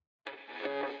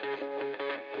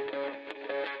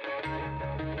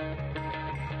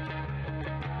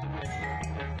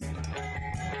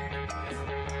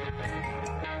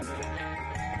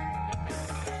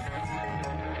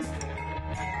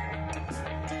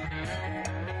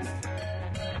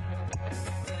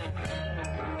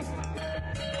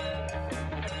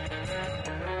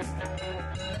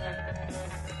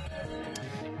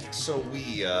So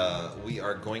we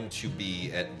are going to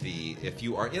be at the. If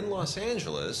you are in Los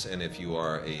Angeles, and if you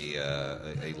are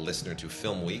a listener to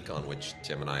Film Week, on which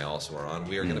Tim and I also are on,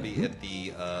 we are going to be at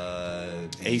the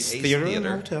Ace Theater and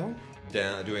Hotel,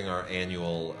 doing our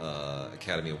annual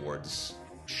Academy Awards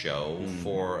show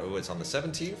for it's on the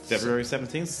 17th, February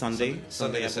 17th, Sunday,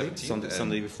 Sunday the 17th,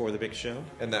 Sunday before the big show,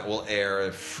 and that will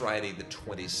air Friday the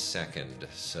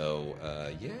 22nd. So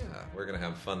yeah, we're gonna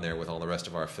have fun there with all the rest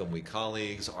of our Film Week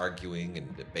colleagues, arguing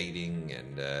and debating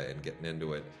and getting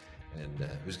into it. And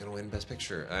who's gonna win Best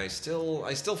Picture? I still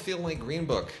feel like Green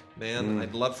Book, man.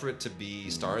 I'd love for it to be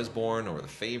Star is Born or The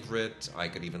Favorite.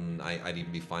 I'd even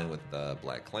be fine with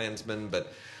Black Klansman,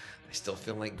 but I still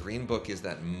feel like Green Book is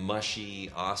that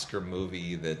mushy Oscar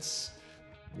movie that's,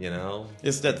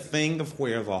 it's that thing of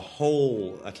where the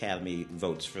whole Academy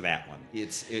votes for that one.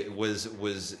 It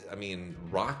was. I mean,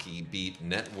 Rocky beat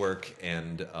Network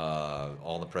and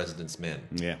All the President's Men.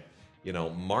 Yeah,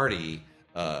 Marty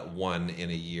won in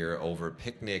a year over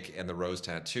Picnic and The Rose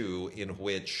Tattoo, in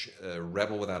which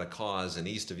Rebel Without a Cause and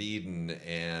East of Eden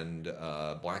and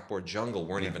Blackboard Jungle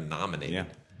weren't even nominated. Yeah.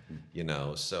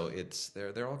 So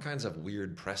there are all kinds of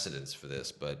weird precedents for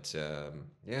this, but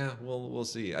yeah, we'll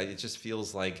see. It just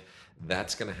feels like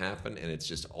that's going to happen, and it's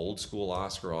just old school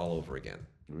Oscar all over again.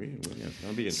 Really? Yeah,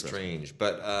 that'll be interesting. Strange,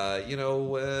 but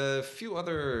a few of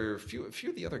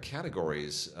the other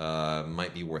categories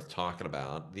might be worth talking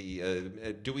about.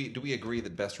 Do we agree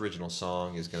that Best Original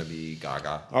Song is going to be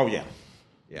Gaga? Oh yeah,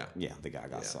 yeah. The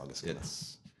Gaga song is good.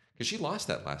 Because she lost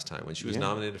that last time when she was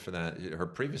nominated for that. Her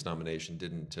previous nomination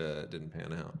didn't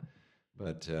pan out.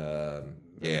 But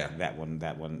yeah, that one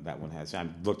has.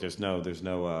 Look, there's no.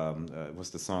 What's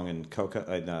the song in Coco?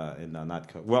 Not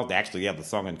Coco. Well, actually, the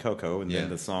song in Coco, and then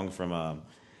the song from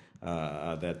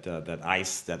that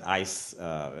ice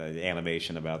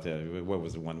animation about what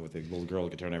was the one with the little girl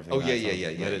who could turn everything. Oh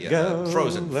yeah. Let it go.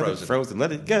 Frozen.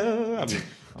 Let it go. I mean,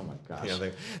 oh my gosh. Yeah,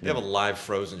 they have a live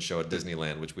Frozen show at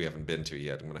Disneyland, which we haven't been to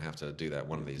yet. I'm going to have to do that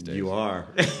one of these days. You are.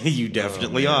 You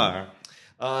definitely are.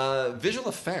 Visual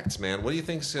effects, man. What do you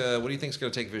think's going to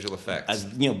take visual effects?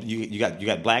 You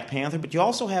got Black Panther, but you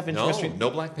also have interesting. No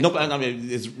Black Panther. No, I mean,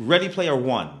 it's Ready Player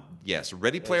One. Yes,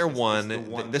 Ready Player One.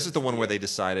 This is the one where they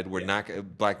decided we're not.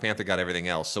 Black Panther got everything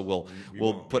else, so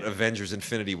we'll put Avengers: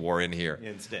 Infinity War in here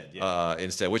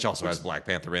instead, which also has Black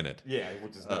Panther in it. Yeah,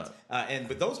 which is nuts.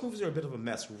 But those movies are a bit of a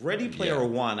mess. Ready Player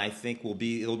One, I think, it'll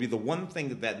be the one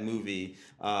thing that movie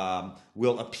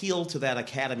will appeal to that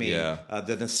Academy,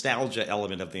 the nostalgia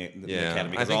element of the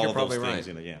Academy. I think you're probably right.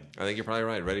 I think you're probably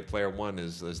right. Ready Player One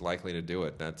is likely to do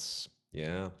it. That's.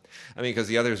 Yeah, I mean, because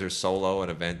the others are Solo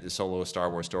and Solo, Star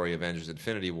Wars Story, Avengers: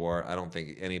 Infinity War. I don't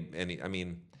think any. I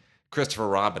mean, Christopher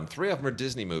Robin. 3 of them are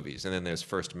Disney movies, and then there's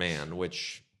First Man,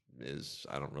 which is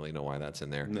I don't really know why that's in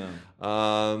there. No.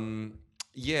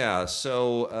 Yeah.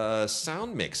 So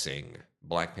sound mixing: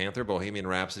 Black Panther, Bohemian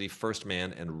Rhapsody, First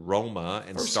Man, and Roma,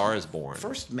 and Star is Born.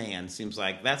 First Man seems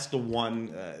like that's the one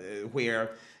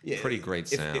where. Yeah, pretty great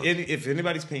sound. If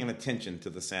anybody's paying attention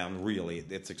to the sound, really,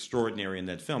 it's extraordinary in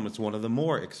that film. It's one of the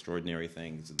more extraordinary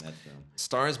things in that film.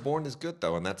 Star is Born is good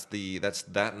though, and that's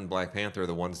that and Black Panther are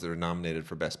the ones that are nominated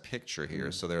for Best Picture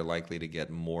here, so they're likely to get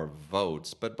more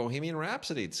votes. But Bohemian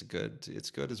Rhapsody, it's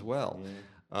good as well.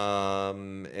 Yeah.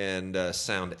 And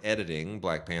sound editing: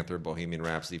 Black Panther, Bohemian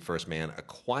Rhapsody, First Man, A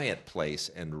Quiet Place,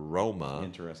 and Roma.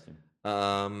 Interesting.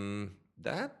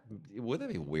 Would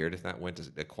that be weird if that went to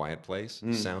A Quiet Place?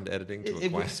 Sound editing to A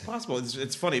Quiet Place? It's possible.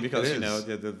 It's funny because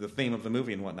the theme of the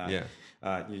movie and whatnot. Yeah.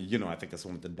 I think that's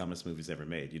one of the dumbest movies ever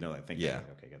made. I think. Yeah.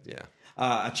 Okay.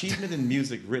 Yeah. Achievement in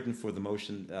music written for the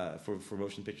motion for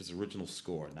motion pictures original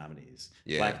score nominees: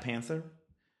 Black Panther,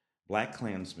 Black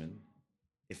Klansman,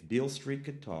 If Beale Street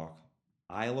Could Talk,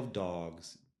 Isle of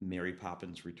Dogs, Mary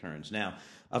Poppins Returns. Now,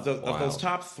 of those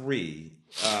top 3,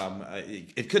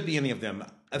 it could be any of them.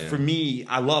 For me,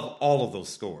 I love all of those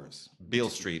scores. Beale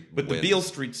Street, but wins. The Beale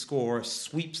Street score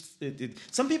sweeps.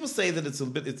 Some people say that it's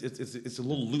a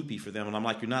little loopy for them, and I'm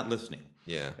like, you're not listening.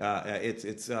 Yeah,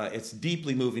 it's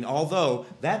deeply moving. Although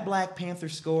that Black Panther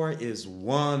score is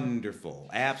wonderful,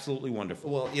 absolutely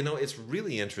wonderful. Well, it's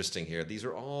really interesting here. These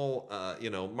are all,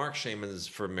 Mark Shaman's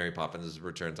for Mary Poppins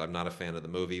Returns. I'm not a fan of the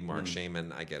movie. Mark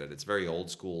Shaman, I get it. It's very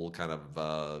old school, kind of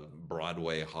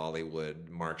Broadway, Hollywood,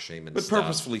 Mark Shaman but stuff.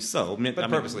 Purposefully so.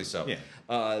 Purposely so. Yeah.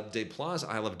 Desplat's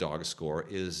Isle of Dogs score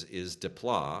is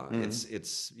Desplat.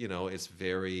 It's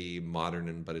very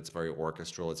modern, but it's very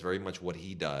orchestral. It's very much what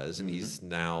he does, and he's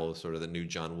now sort of the new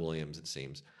John Williams, it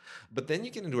seems. But then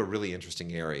you get into a really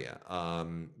interesting area.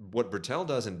 What Bertel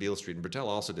does in Beale Street, and Bertel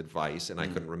also did Vice, and I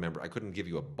couldn't give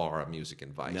you a bar of music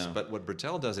in Vice. No. But what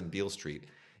Bertel does in Beale Street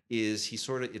is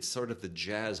it's sort of the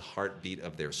jazz heartbeat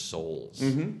of their souls,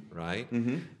 right?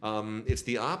 It's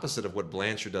the opposite of what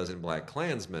Blanchard does in Black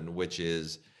Klansman, which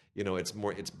is, it's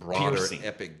broader, Piercing.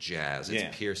 epic jazz.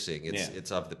 It's piercing.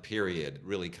 It's of the period.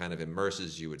 Really kind of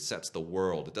immerses you. It sets the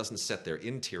world. It doesn't set their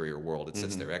interior world. It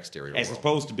sets their exterior world. As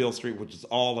opposed to Beale Street, which is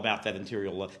all about that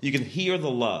interior love. You can hear the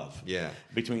love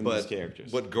between these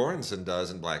characters. What Göransson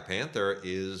does in Black Panther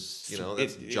is,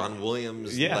 that's John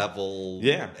Williams level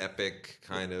epic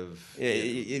kind of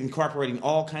incorporating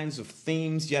all kinds of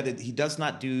themes. Yet he does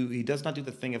not do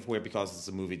the thing of where, because it's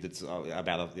a movie that's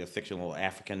about a fictional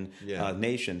African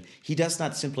nation, he does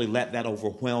not simply let that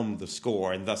overwhelm the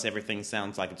score, and thus everything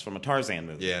sounds like it's from a Tarzan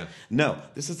movie. Yeah. No,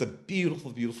 this is a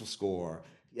beautiful, beautiful score.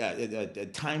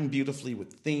 Timed beautifully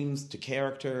with themes to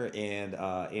character, and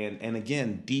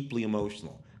again, deeply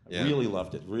emotional. I really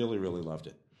loved it. Really, really loved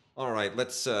it. All right,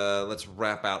 let's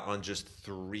wrap out on just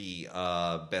 3: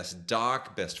 best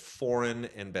doc, best foreign,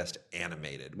 and best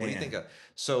animated. What do you think?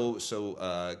 So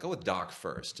go with doc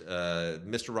first.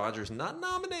 Mr. Rogers not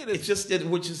nominated.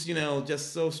 Which is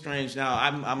just so strange. Now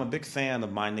I'm a big fan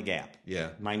of Minding the Gap.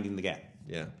 Yeah.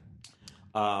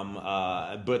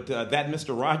 But that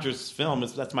Mr. Rogers film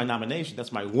that's my nomination.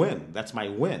 That's my win.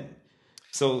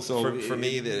 So for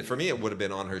me it would have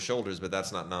been On Her Shoulders, but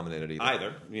that's not nominated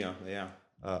either.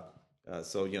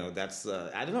 That's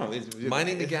I don't know.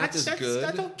 Minding the Gap is good.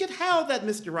 I don't get how that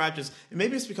Mr. Rogers.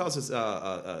 Maybe it's because it's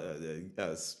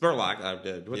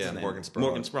Spurlock. What's his name?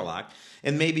 Morgan Spurlock,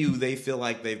 and maybe they feel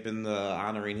like they've been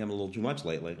honoring him a little too much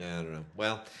lately. Yeah, I don't know.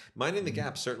 Well, Minding the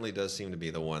Gap certainly does seem to be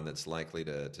the one that's likely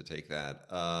to take that.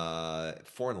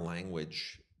 Foreign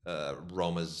language.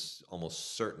 Roma's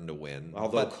almost certain to win.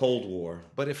 Although Cold War.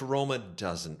 But if Roma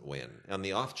doesn't win, on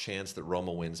the off chance that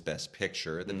Roma wins Best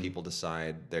Picture, then people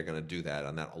decide they're going to do that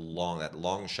on that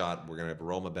long shot. We're going to have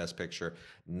Roma Best Picture,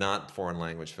 not foreign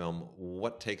language film.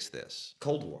 What takes this?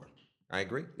 Cold War. I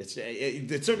agree.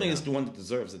 It certainly is the one that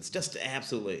deserves it. It's just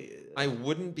absolutely. I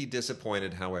wouldn't be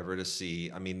disappointed, however, to see.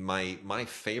 I mean, my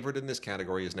favorite in this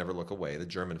category is Never Look Away, the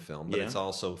German film, but it's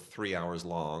also 3 hours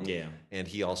long. Yeah. And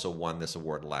he also won this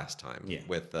award last time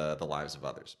with The Lives of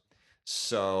Others.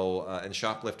 So, and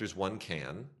Shoplifters won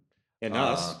Cannes. And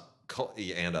Us.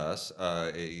 And Us.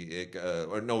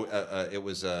 It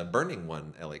was Burning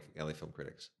won LA Film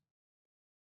Critics.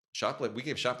 We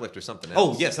gave Shoplifter something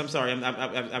else. Oh yes, I'm sorry.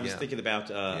 I was thinking about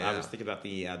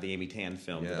the Amy Tan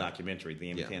film, the documentary, the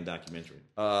Amy Tan documentary.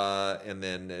 And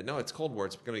then it's Cold War.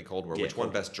 It's going to be Cold War, which won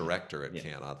Best Director at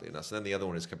Cannes, oddly enough. So then the other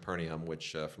one is Capernaum,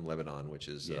 which from Lebanon, which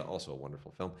is also a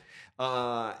wonderful film.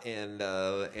 And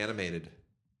animated.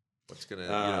 What's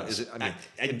gonna? Is it? I mean,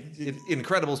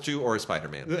 Incredibles 2 or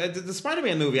Spider-Man? The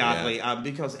Spider-Man movie, oddly,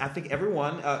 because I think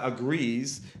everyone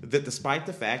agrees that, despite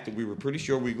the fact that we were pretty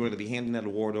sure we were going to be handing that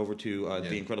award over to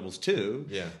The Incredibles 2,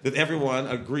 that everyone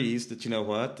agrees that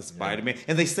the Spider-Man,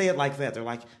 and they say it like that. They're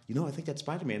like, I think that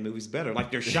Spider-Man movie's better.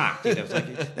 Like they're shocked. It's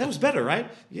like that was better,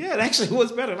 right? Yeah, it actually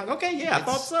was better. Like, okay, I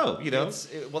thought so.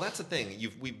 Well, that's the thing.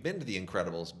 We've been to The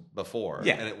Incredibles before,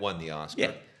 and it won the Oscar.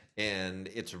 Yeah. And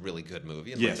it's a really good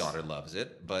movie, and my daughter loves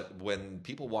it. But when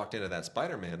people walked into that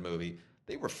Spider-Man movie,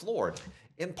 they were floored.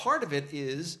 And part of it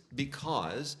is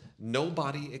because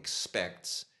nobody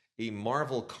expects a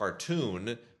Marvel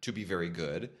cartoon to be very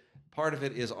good. Part of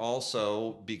it is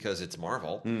also because it's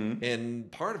Marvel. Mm-hmm. And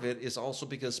part of it is also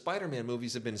because Spider-Man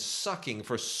movies have been sucking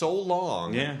for so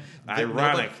long. Yeah,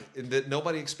 ironic. That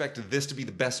nobody expected this to be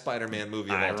the best Spider-Man movie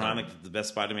of all time. Ironic that the best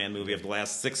Spider-Man movie of the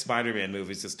last 6 Spider-Man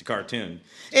movies is the cartoon.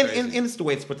 And it's the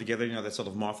way it's put together, that sort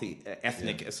of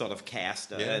ethnic sort of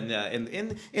cast. And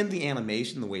the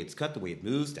animation, the way it's cut, the way it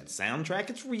moves, that soundtrack,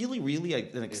 it's really, really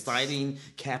an exciting,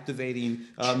 captivating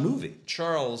movie.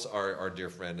 Charles, our dear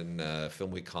friend and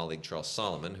Film Week colleague, Charles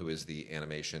Solomon, who is the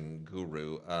animation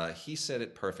guru, he said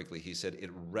it perfectly. He said it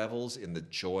revels in the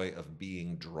joy of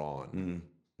being drawn,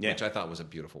 which I thought was a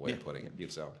beautiful way of putting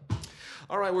it. So,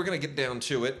 all right, we're going to get down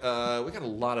to it. We got a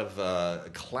lot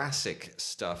of classic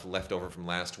stuff left over from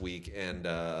last week, and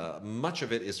much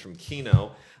of it is from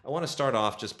Kino. I want to start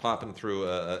off just popping through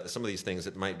some of these things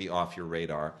that might be off your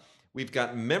radar. We've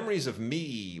got Memories of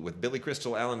Me with Billy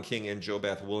Crystal, Alan King, and Jo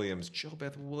Beth Williams. Jo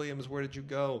Beth Williams, where did you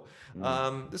go?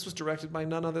 This was directed by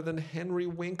none other than Henry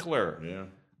Winkler. Yeah.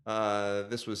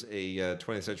 This was a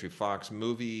 20th Century Fox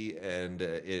movie, and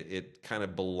it kind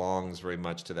of belongs very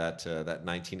much to that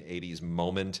 1980s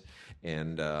moment.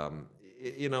 And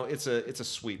it's a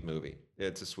sweet movie.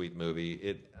 It's a sweet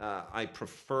movie. I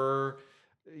prefer,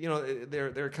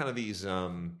 there are kind of these.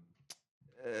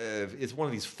 it's one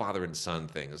of these father and son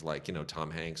things, like Tom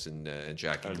Hanks and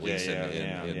Jackie Gleason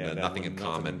in Nothing in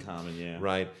Common. Yeah.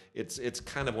 Right. It's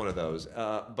kind of one of those.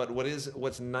 But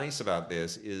what's nice about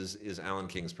this is Alan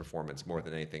King's performance more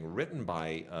than anything. Written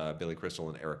by Billy Crystal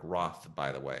and Eric Roth,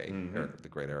 by the way, the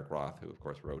great Eric Roth, who of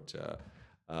course wrote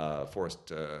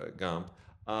Forrest Gump.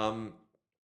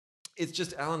 It's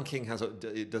just Alan King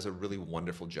does a really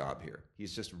wonderful job here.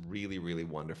 He's just really, really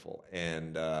wonderful,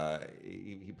 and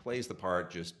he plays the part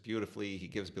just beautifully. He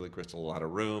gives Billy Crystal a lot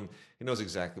of room. He knows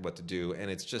exactly what to do, and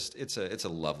it's a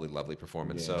lovely, lovely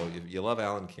performance. Yeah. So if you love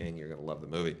Alan King, you're gonna love the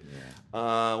movie.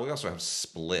 Yeah. We also have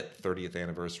Split, 30th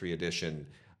anniversary edition.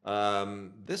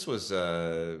 This was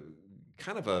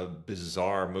kind of a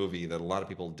bizarre movie that a lot of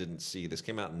people didn't see. This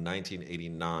came out in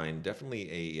 1989.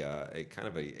 Definitely a kind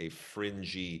of a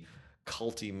fringy,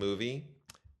 culty movie.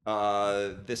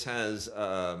 This has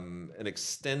an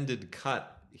extended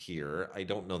cut here. I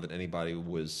don't know that anybody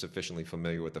was sufficiently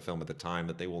familiar with the film at the time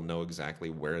that they will know exactly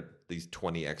where these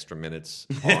 20 extra minutes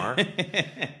are.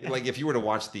 Like if you were to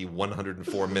watch the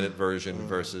 104-minute version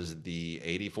versus the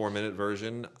 84-minute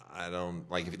version, I don't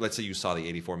like. If let's say you saw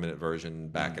the 84-minute version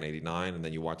back in '89 and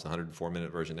then you watch the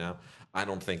 104-minute version now, I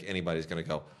don't think anybody's going to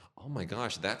go, "Oh my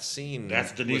gosh, that scene!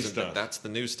 That's the new stuff." That's the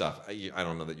new stuff. I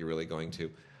don't know that you're really going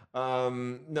to.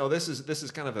 No, this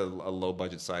is kind of a low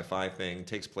budget sci-fi thing.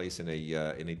 Takes place in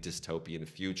a dystopian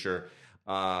future,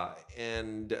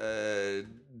 and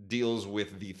deals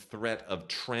with the threat of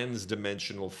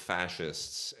trans-dimensional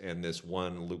fascists and this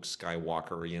one Luke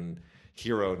Skywalkerian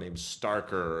hero named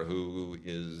Starker, who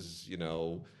is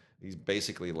he's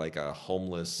basically like a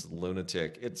homeless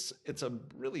lunatic. It's a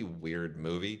really weird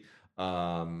movie.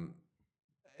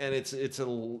 And it's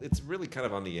really kind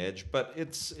of on the edge, but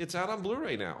it's out on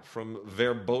Blu-ray now from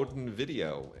Verboten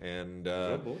Video, and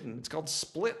it's called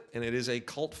Split, and it is a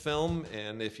cult film.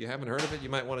 And if you haven't heard of it, you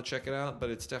might want to check it out. But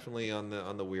it's definitely on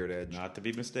the weird edge. Not to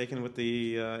be mistaken with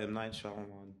the M. Night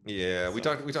Shyamalan. Yeah, we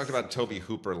talked about Tobe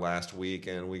Hooper last week,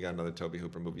 and we got another Tobe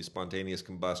Hooper movie, Spontaneous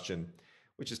Combustion,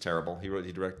 which is terrible. He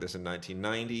directed this in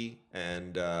 1990,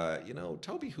 and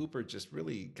Tobe Hooper just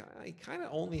really kind of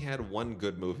only had one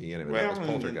good movie in it. That was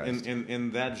Poltergeist.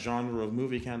 In that genre of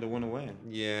movie, kind of went away.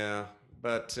 Yeah,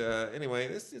 but anyway,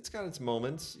 it's got its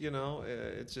moments.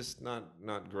 It's just not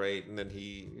great. And then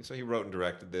he wrote and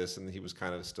directed this, and he was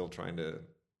kind of still trying to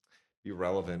be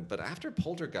relevant. But after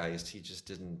Poltergeist, he just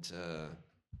didn't.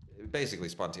 Basically,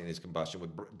 Spontaneous Combustion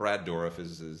with Brad Dourif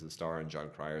is the star, and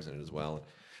John Cryer's in it as well.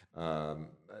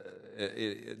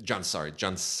 John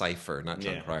Cypher, not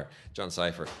John Cryer. John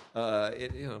Cypher.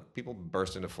 People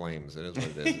burst into flames. It is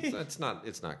what it is.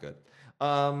 It's not good.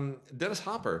 Dennis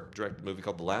Hopper directed a movie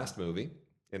called The Last Movie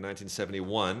in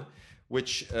 1971,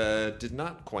 which did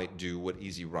not quite do what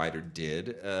Easy Rider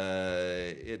did.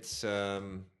 It's a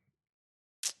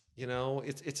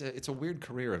weird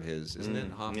career of his, isn't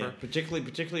it, Hopper? Yeah,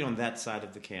 particularly on that side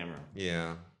of the camera.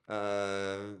 Yeah.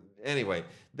 Anyway,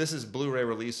 this is Blu-ray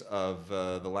release of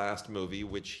The Last Movie,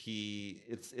 which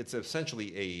it's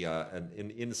essentially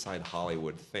an inside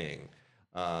Hollywood thing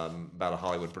about a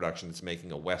Hollywood production that's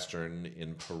making a Western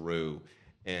in Peru,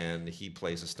 and he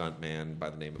plays a stuntman by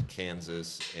the name of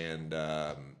Kansas, and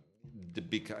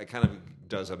kind of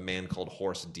does a Man Called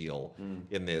Horse deal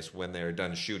in this. When they're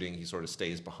done shooting, he sort of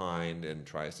stays behind and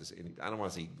tries to. I don't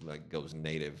want to say goes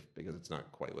native, because it's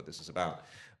not quite what this is about.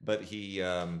 But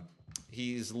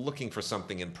he's looking for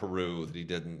something in Peru that he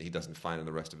doesn't find in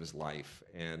the rest of his life,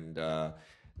 and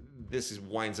this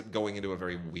winds up going into a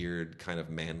very weird kind of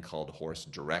Man Called Horse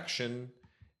direction,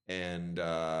 and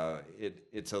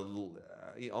it's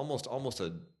almost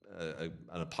an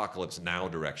Apocalypse Now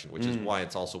direction, which is why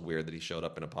it's also weird that he showed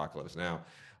up in Apocalypse Now.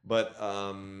 But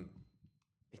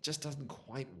it just doesn't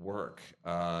quite work.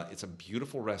 It's a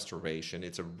beautiful restoration.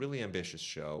 It's a really ambitious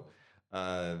show.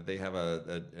 They have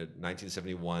a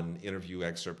 1971 interview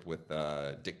excerpt with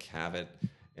Dick Cavett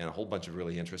and a whole bunch of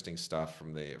really interesting stuff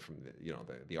from the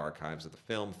archives of the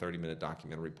film. 30-minute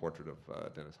documentary portrait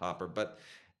of Dennis Hopper, but.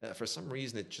 For some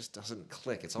reason, it just doesn't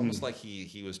click. It's almost like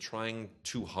he was trying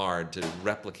too hard to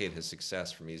replicate his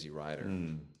success from Easy Rider.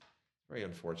 Very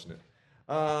unfortunate.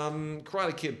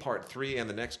 Karate Kid Part 3 and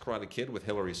The Next Karate Kid with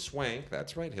Hilary Swank.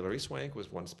 That's right, Hilary Swank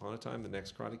was once upon a time The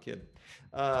Next Karate Kid.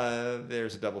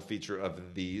 There's a double feature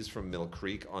of these from Mill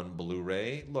Creek on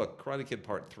Blu-ray. Look, Karate Kid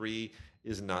Part 3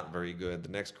 is not very good. The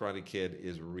Next Karate Kid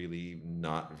is really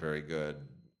not very good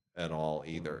at all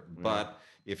either. But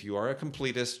if you are a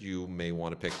completist, you may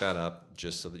want to pick that up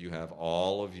just so that you have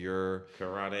all of your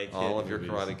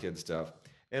Karate Kid stuff.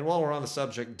 And while we're on the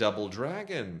subject, Double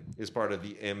Dragon is part of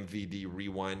the MVD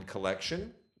Rewind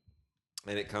collection,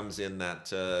 and it comes in that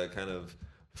kind of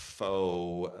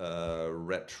faux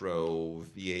retro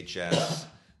VHS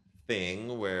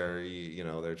thing where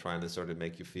they're trying to sort of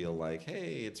make you feel like,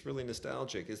 hey, it's really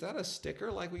nostalgic. Is that a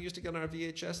sticker like we used to get on our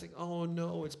VHS thing? Oh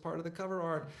no, it's part of the cover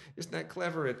art. Isn't that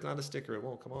clever? It's not a sticker. It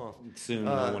won't come off. Soon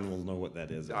no one will know what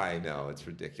that is. I know, it's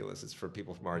ridiculous. It's for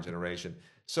people from our generation.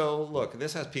 So look,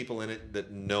 this has people in it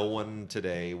that no one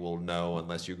today will know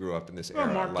unless you grew up in this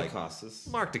era. Mark Dacascos.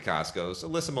 Mark Dacascos.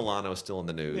 Alyssa Milano is still in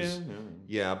the news.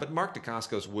 Yeah, but Mark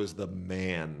Dacascos was the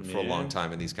man for a long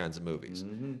time in these kinds of movies.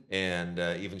 And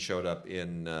even showed up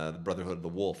in The Brotherhood of the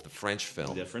Wolf, the French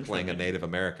film, playing a Native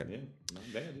American. Yeah,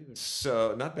 not bad either.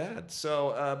 So, not bad.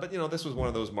 So, but this was one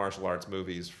of those martial arts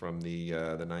movies from the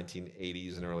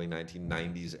 1980s and early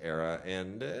 1990s era,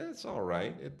 and it's all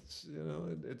right. It's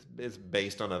it's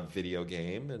based on a video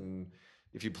game, and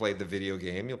if you played the video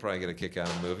game, you'll probably get a kick out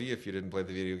of the movie. If you didn't play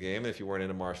the video game, if you weren't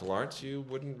into martial arts, you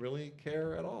wouldn't really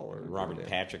care at all. Robert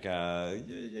Patrick,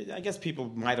 I guess people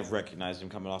might have recognized him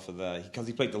coming off of because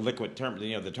he played the the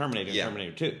Terminator in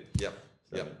Terminator 2. Yep.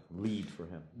 Lead for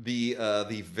him.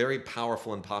 The very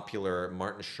powerful and popular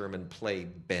Martin Sherman play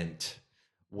Bent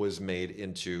was made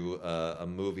into a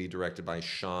movie directed by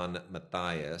Sean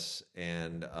Matthias,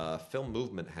 and Film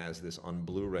Movement has this on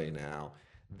Blu-ray now.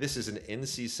 This is an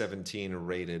NC-17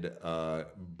 rated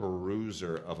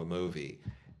bruiser of a movie,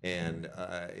 and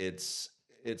it's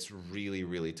really,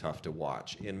 really tough to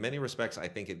watch. In many respects, I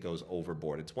think it goes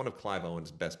overboard. It's one of Clive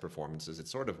Owen's best performances.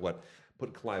 It's sort of what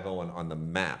put Clive Owen on the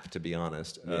map, to be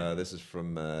honest. Yeah. This is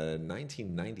from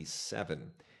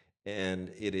 1997.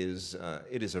 And it is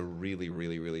a really,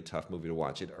 really, really tough movie to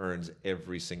watch. It earns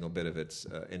every single bit of its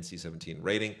NC-17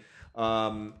 rating.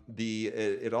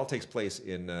 It all takes place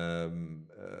in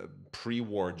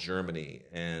pre-war Germany,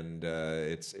 and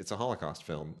it's a Holocaust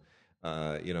film.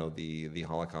 The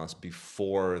Holocaust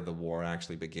before the war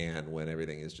actually began, when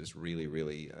everything is just really,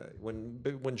 really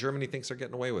when Germany thinks they're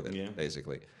getting away with it,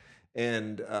 basically.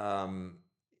 And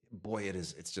boy,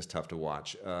 it's just tough to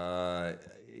watch.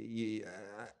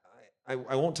 I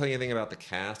won't tell you anything about the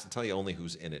cast. I'll tell you only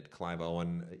who's in it: Clive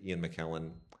Owen, Ian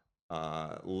McKellen,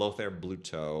 Lothar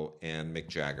Bluto, and Mick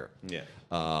Jagger. Yeah,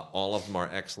 all of them are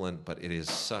excellent, but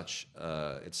it's such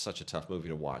a tough movie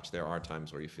to watch. There are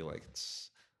times where you feel like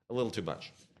it's a little too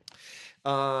much.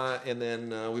 And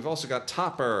then we've also got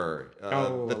Topper.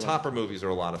 The Topper movies are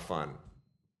a lot of fun.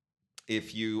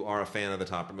 If you are a fan of the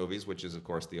Topper movies, which is, of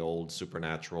course, the old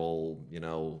supernatural,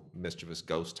 mischievous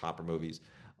ghost Topper movies,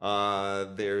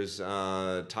 there's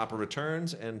Topper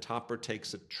Returns and Topper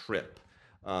Takes a Trip.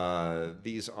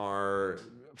 These are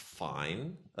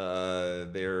fine.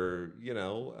 They're,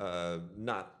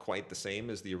 not quite the same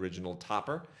as the original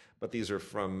Topper, but these are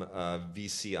from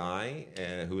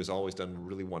VCI, who has always done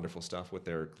really wonderful stuff with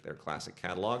their classic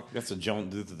catalog. That's the Joan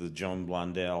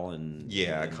Blondell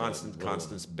and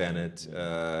Constance Bennett.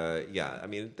 I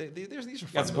mean, these are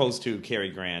fun. As opposed to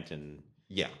Cary Grant and.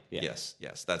 Yes.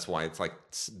 That's why it's like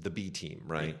the B team,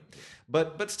 right? Yeah.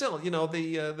 But still,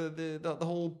 the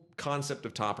whole concept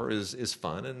of Topper is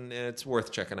fun, and it's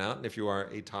worth checking out. And if you are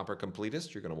a Topper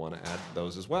completist, you're going to want to add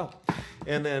those as well.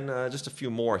 And then just a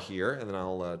few more here, and then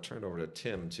I'll turn it over to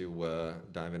Tim to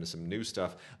dive into some new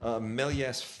stuff.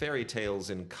 Méliès Fairy Tales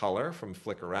in Color from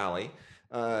Flicker Alley.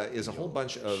 Is a whole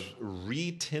bunch of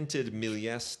retinted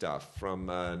Méliès stuff from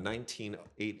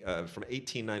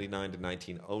 1899 to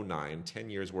 1909, 10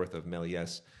 years worth of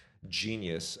Méliès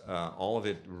genius, all of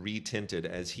it retinted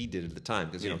as he did at the time,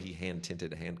 because he hand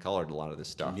colored a lot of this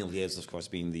stuff. Méliès, of course,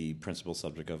 being the principal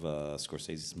subject of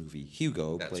Scorsese's movie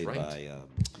Hugo. That's played by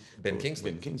Ben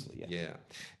Kingsley. Yeah.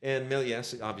 And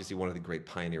Méliès, obviously one of the great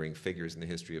pioneering figures in the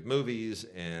history of movies,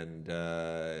 and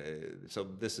so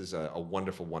this is a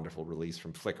wonderful, wonderful release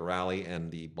from Flicker Alley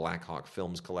and the Black Hawk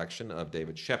Films collection of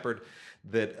David Shepard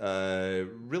that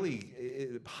really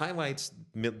highlights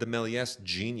the Méliès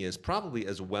genius probably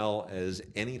as well as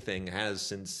anything has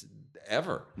since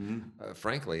ever.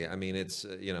 Frankly, I mean, it's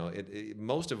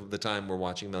most of the time we're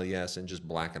watching Méliès in just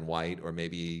black and white, or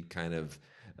maybe kind of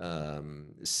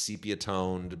sepia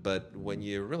toned, but when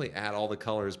you really add all the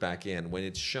colors back in, when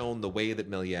it's shown the way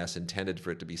that Méliès intended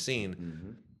for it to be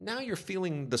seen, now you're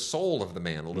feeling the soul of the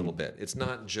man a little bit. It's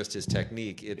not just his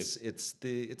technique. It's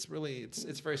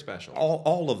very special.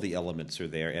 All of the elements are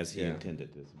there as he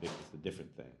intended. It's a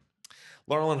different thing.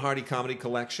 Laurel and Hardy Comedy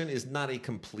Collection is not a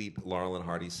complete Laurel and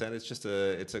Hardy set. It's just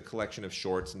a collection of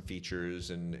shorts and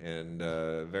features and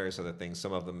various other things.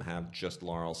 Some of them have just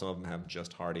Laurel. Some of them have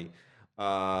just Hardy.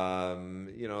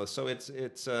 So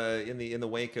it's in the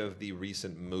wake of the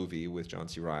recent movie with John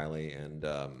C. Reilly and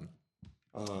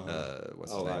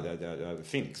what's his name?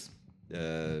 Phoenix.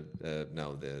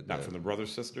 no, the Not from the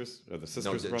brothers, sisters, or the no,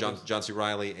 sisters, John, brothers. John C.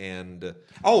 Reilly and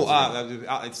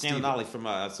It's Stan and Ollie from.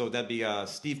 So that'd be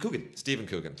Steve Coogan. Stephen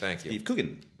Coogan. Thank you. Steve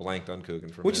Coogan. Blanked on Coogan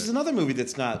for a Which minute. is another movie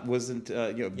that's wasn't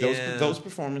those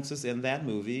performances in that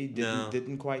movie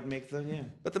didn't quite make the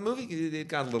But the movie, it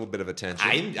got a little bit of attention.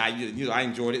 I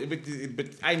enjoyed it, but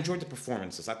I enjoyed the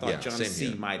performances. I thought John C.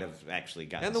 here. might have actually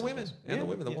gotten And the some women. of those. And the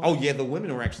women. The Oh yeah, the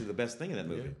women were actually the best thing in that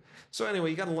movie. So anyway,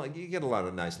 you get a lot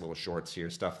of nice little shorts here,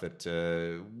 stuff that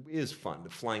is fun.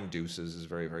 Flying Deuces is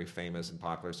very, very famous and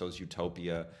popular. So is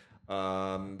Utopia.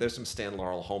 There's some Stan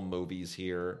Laurel home movies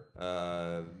here.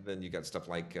 Then you got stuff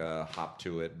like Hop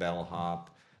to It, Bellhop,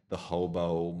 The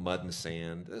Hobo, Mud and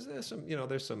Sand.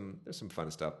 There's some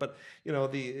fun stuff. But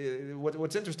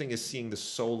what's interesting is seeing the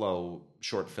solo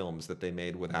short films that they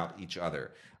made without each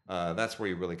other. That's where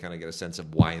you really kind of get a sense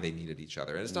of why they needed each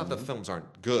other. And it's not that the films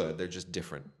aren't good; they're just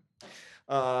different.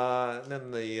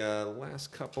 Then the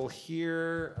last couple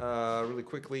here, really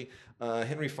quickly,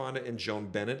 Henry Fonda and Joan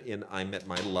Bennett in I Met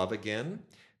My Love Again.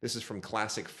 This is from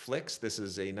Classic Flicks. This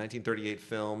is a 1938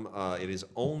 film. It is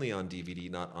only on DVD,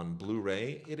 not on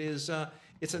Blu-ray. It's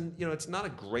not a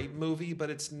great movie, but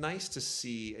it's nice to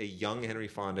see a young Henry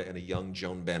Fonda and a young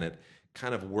Joan Bennett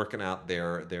kind of working out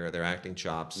their acting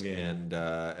chops, and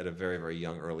at a very, very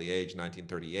young early age,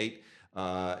 1938.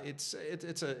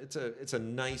 It's a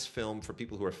nice film for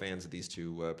people who are fans of these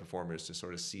two performers to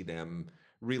sort of see them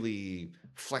really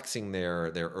flexing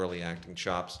their early acting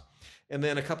chops. And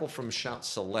then a couple from Shout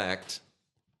Select.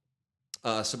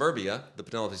 Suburbia, the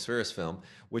Penelope Spheris film,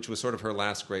 which was sort of her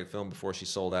last great film before she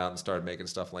sold out and started making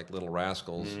stuff like Little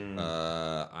Rascals.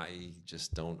 I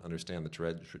just don't understand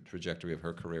the trajectory of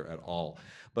her career at all.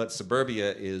 But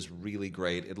Suburbia is really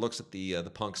great. It looks at the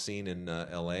punk scene in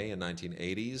L.A. in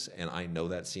 1980s, and I know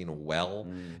that scene well.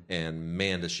 And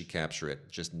man, does she capture it!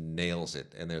 Just nails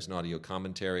it. And there's an audio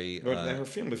commentary. But her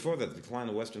film before that, The Decline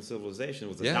of Western Civilization,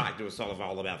 was it was sort of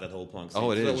all about that whole punk scene.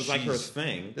 Oh, it is. So it was like her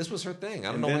thing. This was her thing.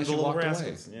 I don't know why she walked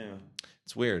away. Yeah.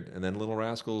 It's weird. And then Little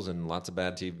Rascals and lots of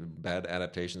bad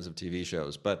adaptations of TV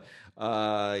shows. But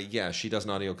she does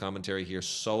an audio commentary here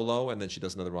solo, and then she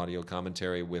does another audio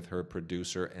commentary with her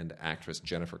producer and actress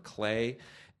Jennifer Clay.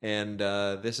 And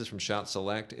this is from Shout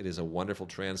Select. It is a wonderful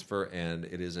transfer, and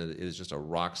it is just a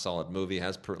rock solid movie. It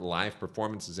has live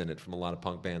performances in it from a lot of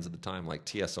punk bands at the time, like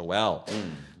TSOL,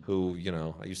 who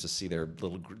I used to see their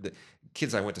little.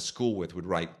 Kids I went to school with would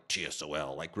write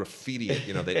TSOL, like graffiti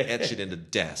it, they'd etch it into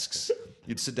desks.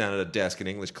 You'd sit down at a desk in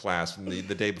English class, and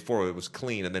the day before it was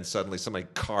clean, and then suddenly somebody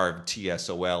carved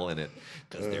TSOL in it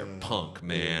because they're punk,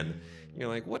 man. You're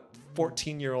like, what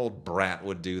 14-year-old brat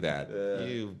would do that?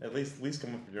 At least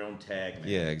come up with your own tag, man.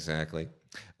 Yeah, exactly.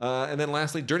 And then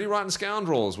lastly, Dirty Rotten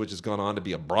Scoundrels, which has gone on to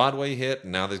be a Broadway hit,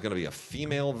 and now there's going to be a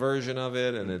female version of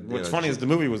it. And what's funny is the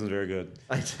movie wasn't very good.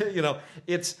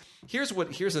 Here's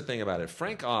the thing about it.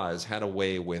 Frank Oz had a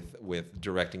way with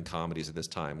directing comedies at this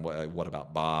time. What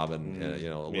About Bob and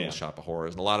Little Shop of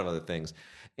Horrors and a lot of other things.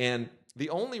 And the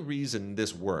only reason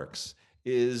this works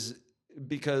is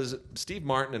because Steve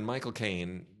Martin and Michael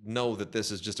Caine know that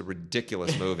this is just a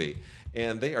ridiculous movie,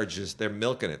 and they're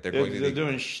milking it. They're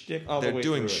doing shtick all the way through it. They're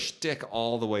doing shtick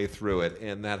all the way through it,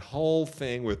 and that whole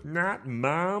thing with "not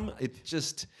mom," it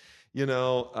just.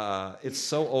 It's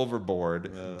so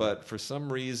overboard, but for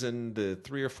some reason, the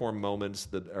 3 or 4 moments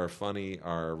that are funny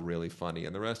are really funny,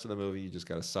 and the rest of the movie you just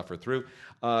got to suffer through.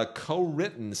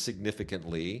 Co-written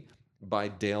significantly by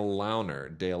Dale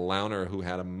Launer. Dale Launer, who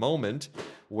had a moment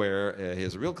where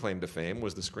his real claim to fame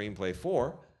was the screenplay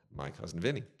for My Cousin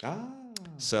Vinny.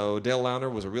 So Dale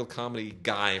Launer was a real comedy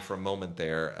guy for a moment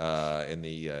there in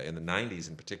the 90s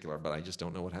in particular, but I just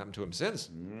don't know what happened to him since.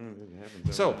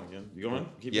 So you going?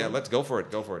 Let's go for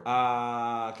it. Go for it.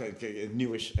 Okay,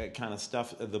 newish kind of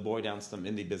stuff. The Boy Down, some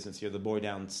indie business here. The Boy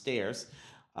Downstairs.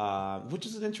 Which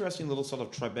is an interesting little sort of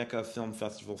Tribeca Film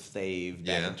Festival fave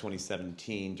back in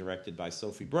 2017, directed by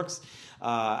Sophie Brooks.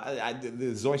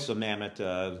 The Zoysa Mamet,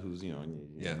 who's,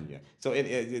 So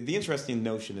the interesting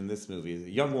notion in this movie is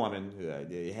a young woman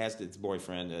who has its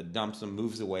boyfriend, dumps him,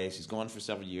 moves away. She's gone for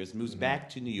several years, moves back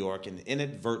to New York, and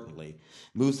inadvertently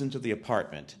moves into the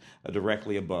apartment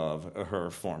directly above her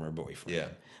former boyfriend. Yeah.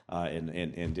 And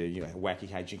wacky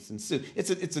hijinks ensue.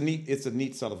 It's a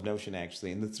neat sort of notion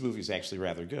actually, and this movie is actually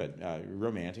rather good,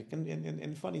 romantic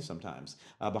and funny sometimes.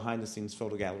 Behind the scenes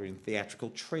photo gallery and theatrical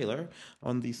trailer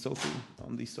on the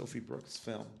Sophie Brooks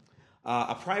film.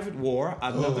 A Private War,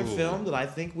 another film that I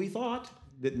think we thought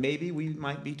that maybe we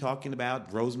might be talking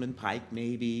about. Rosamund Pike,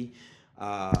 maybe.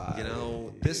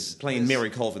 Playing Mary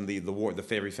Colvin, the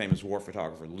very famous war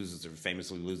photographer,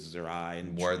 famously loses her eye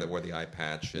and wore the eye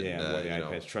patch. And, wore the eye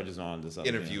patch, trudges on. This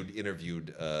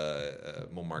interviewed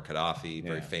Muammar Gaddafi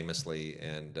very famously,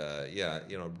 and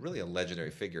really a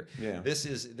legendary figure. Yeah. This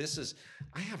is.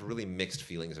 I have really mixed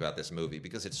feelings about this movie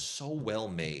because it's so well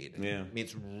made. Yeah. I mean,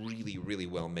 it's really, really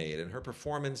well made, and her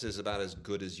performance is about as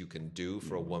good as you can do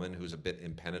for a woman who's a bit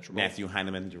impenetrable. Matthew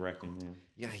Heineman directing.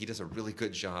 Yeah, he does a really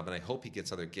good job, and I hope he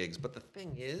gets other gigs. But the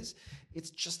thing is,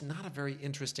 it's just not a very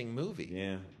interesting movie.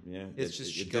 Yeah. It's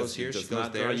just she goes here, she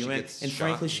goes there, she gets and shot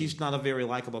frankly, she's not a very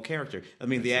likable character. I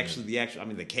mean,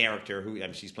 the character who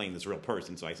she's playing this real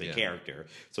person, so I say character.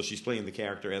 So she's playing the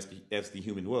character as the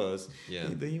human was. Yeah,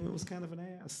 the human was kind of an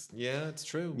ass. Yeah, it's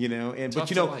true.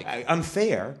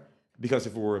 Unfair. Because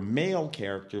if it were a male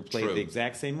character played the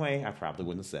exact same way, I probably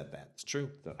wouldn't have said that. It's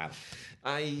true. So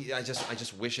I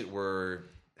just wish it were.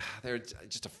 There are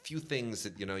just a few things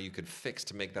that you could fix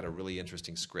to make that a really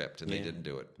interesting script, and they didn't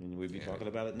do it. And we'd be talking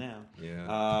about it now.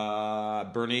 Yeah.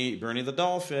 Bernie the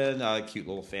Dolphin, a cute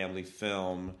little family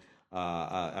film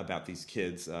about these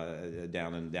kids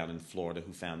down in Florida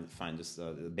who find this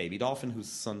baby dolphin who's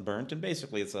sunburnt, and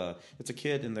basically it's a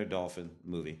kid in their dolphin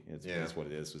movie. That's what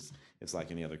it is. It's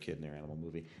like any other kid in their animal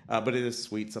movie, but it is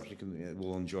sweet. Something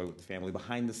we'll enjoy with the family.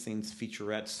 Behind the scenes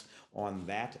featurettes on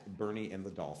that Bernie and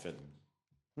the Dolphin.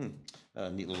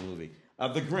 Neat little movie.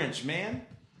 The Grinch, man.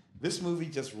 This movie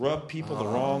just rubbed people the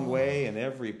wrong way in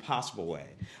every possible way.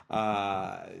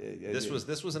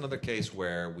 This was another case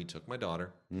where we took my daughter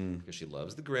because she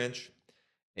loves the Grinch,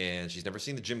 and she's never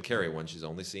seen the Jim Carrey one. She's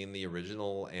only seen the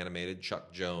original animated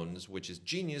Chuck Jones, which is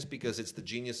genius because it's the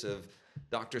genius of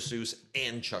Dr. Seuss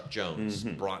and Chuck Jones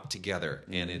brought together.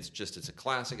 And it's a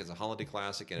classic. It's a holiday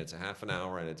classic, and it's a half an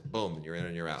hour, and it's boom, and you're in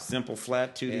and you're out. Simple,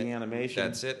 flat 2D animation.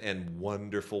 That's it, and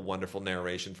wonderful, wonderful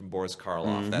narration from Boris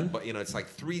Karloff. It's like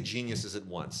three geniuses at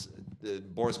once: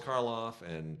 Boris Karloff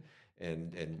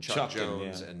and Chuck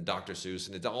Jones and Dr. Seuss,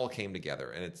 and it all came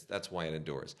together, and that's why it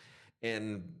endures.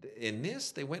 And in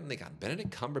this, they went and they got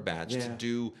Benedict Cumberbatch to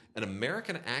do an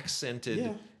American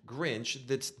accented Grinch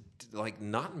that's like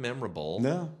not memorable.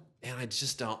 No. And I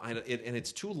just don't. And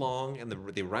it's too long, and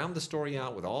they round the story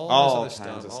out with all this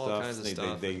other stuff. All kinds of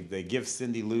stuff. They give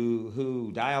Cindy Lou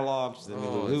Who dialogue. Cindy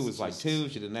Lou Who was like 2.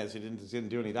 She didn't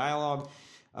do any dialogue.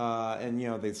 And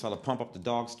they sort of pump up the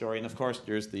dog story, and of course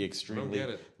there's the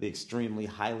extremely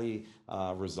highly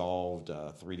resolved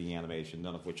 3D animation,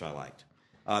 none of which I liked.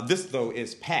 This though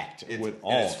is packed with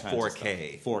all kinds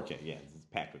 4K. of stuff. 4K, yeah, it's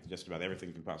packed with just about everything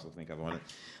you can possibly think of on it.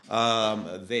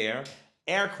 There,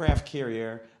 aircraft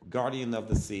carrier, Guardian of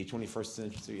the Sea, 21st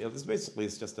century.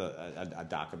 It's just a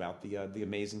doc about the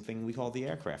amazing thing we call the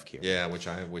aircraft carrier. Yeah, which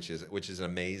is an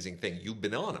amazing thing. You've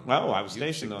been on them. Oh, I was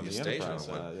stationed on the Enterprise.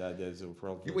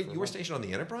 You were stationed on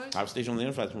the Enterprise? I was stationed on the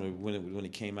Enterprise when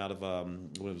it came out of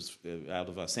out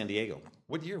of San Diego.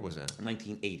 What year was that?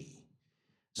 1980.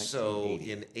 So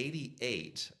in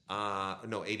 86,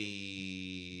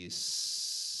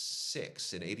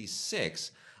 in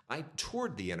 86, I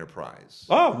toured the Enterprise.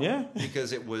 Oh, yeah.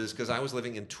 because I was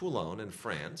living in Toulon in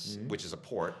France, which is a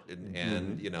port,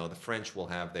 and the French they'll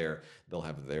have their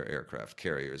aircraft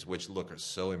carriers, which look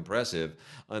so impressive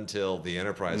until the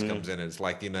Enterprise comes in, and it's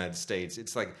like the United States.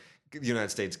 It's like the United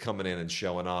States coming in and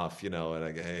showing off, and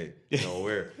I go, hey,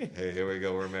 here we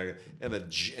go, we're America,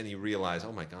 and you realize,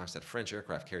 oh my gosh, that French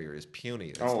aircraft carrier is puny.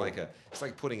 It's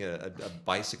like putting a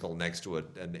bicycle next to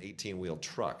an 18-wheel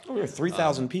truck. Oh, there were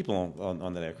 3,000 people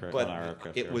on that aircraft. But on our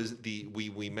aircraft it carrier. Was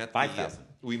we met 5,000.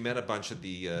 We met a bunch of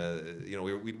the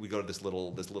we go to this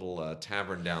little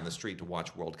tavern down the street to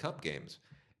watch World Cup games,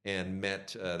 and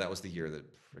met that was the year that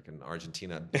freaking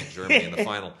Argentina beat Germany in the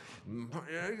final.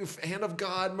 Hand of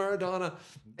God, Maradona,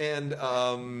 and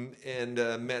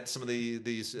met some of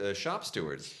these shop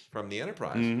stewards from the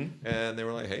Enterprise, and they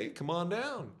were like, "Hey, come on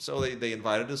down." So they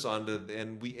invited us on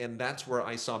and that's where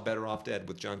I saw Better Off Dead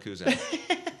with John Cusack.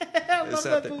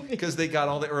 Because they got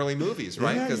all the early movies,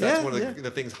 right? Because that's one of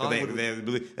the things Hollywood.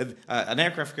 An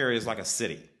aircraft carrier is like a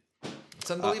city. It's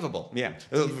unbelievable.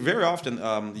 Very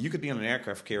often, you could be on an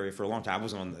aircraft carrier for a long time. I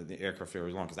wasn't on the aircraft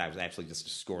carrier long because I was actually just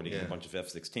escorting a bunch of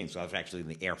F-16s. So I was actually in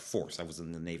the Air Force. I was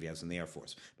in the Navy. I was in the Air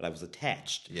Force, but I was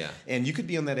attached. Yeah. And you could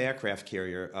be on that aircraft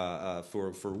carrier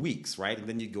for weeks, right? And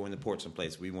then you go into port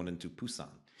someplace. We went into Busan.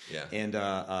 Yeah.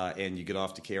 And you get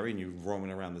off the carrier and you're roaming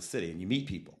around the city and you meet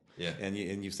people. Yeah. And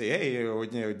you say, hey,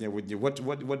 what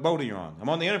boat are you on? I'm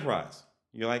on the Enterprise.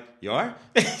 You're like, you are?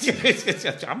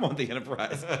 I'm on the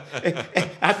Enterprise.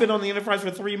 I've been on the Enterprise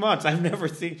for 3 months. I've never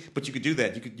seen. But you could do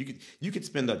that. You could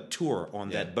spend a tour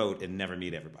on that boat and never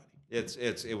meet everybody.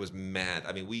 It was mad.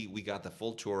 I mean, we got the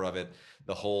full tour of it.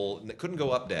 The whole couldn't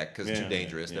go up deck because it's too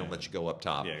dangerous. They don't let you go up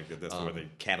top. Yeah, that's where the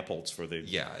catapults for the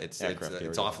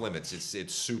it's off limits.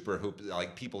 It's super hoop.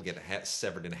 Like people get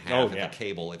severed in half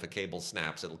if a cable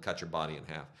snaps, it'll cut your body in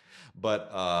half.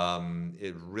 But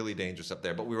it's really dangerous up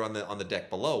there. But we were on the deck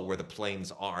below where the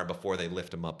planes are before they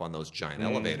lift them up on those giant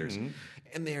elevators.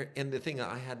 And the thing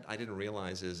I didn't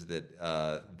realize is that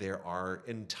there are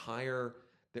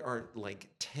like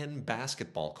 10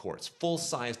 basketball courts,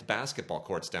 full-sized basketball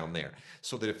courts down there,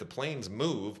 so that if the planes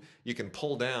move, you can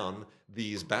pull down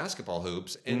these basketball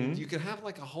hoops, and you can have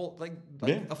like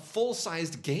a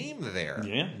full-sized game there.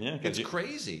 Yeah. It's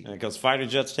crazy. Because fighter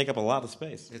jets take up a lot of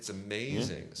space. It's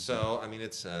amazing. So I mean,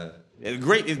 it's a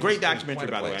great documentary,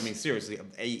 by the way. I mean, seriously,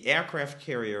 a aircraft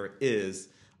carrier is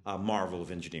a marvel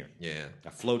of engineering. Yeah,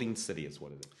 a floating city is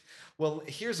what it is. Well,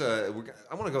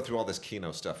 I want to go through all this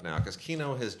Kino stuff now because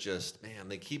Kino has just, man,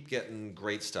 they keep getting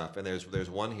great stuff, and there's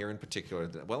one here in particular.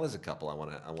 Well, there's a couple I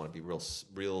want to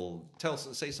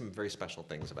be say some very special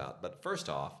things about. But first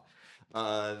off,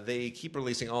 they keep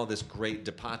releasing all this great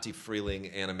Depati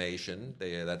Freeling animation.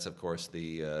 That's of course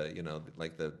the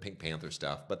like the Pink Panther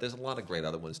stuff, but there's a lot of great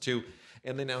other ones too.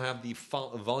 And they now have the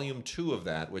volume 2 of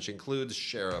that, which includes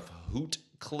Sheriff Hoot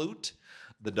Kloot,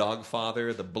 The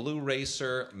Dogfather, The Blue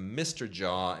Racer, Mr.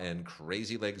 Jaw, and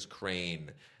Crazy Legs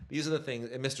Crane. These are the things.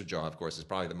 And Mr. Jaw, of course, is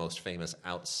probably the most famous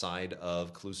outside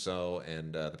of Clouseau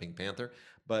and the Pink Panther.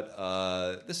 But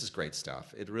this is great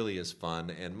stuff. It really is fun,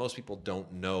 and most people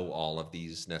don't know all of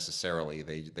these necessarily.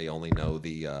 They only know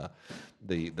the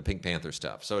Pink Panther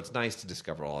stuff. So it's nice to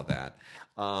discover all of that.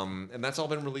 And that's all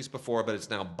been released before, but it's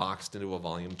now boxed into a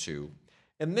volume 2.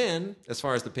 And then, as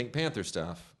far as the Pink Panther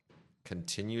stuff,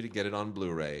 continue to get it on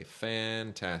Blu-ray.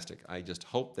 Fantastic. I just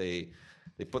hope they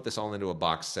put this all into a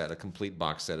box set, a complete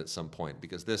box set at some point,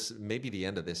 because this may be the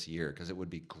end of this year, because it would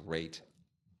be great.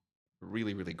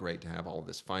 Really, really great to have all of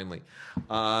this finally.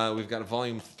 We've got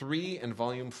Volume 3 and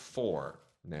Volume 4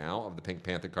 now of the Pink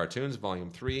Panther cartoons. Volume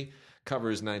 3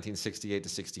 covers 1968 to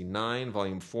 69.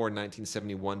 Volume 4,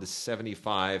 1971 to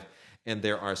 75. And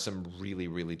there are some really,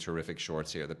 really terrific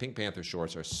shorts here. The Pink Panther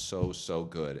shorts are so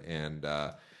good. And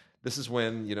this is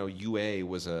when, UA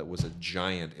was a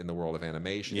giant in the world of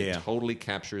animation. Yeah. It totally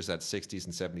captures that 60s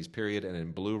and 70s period, and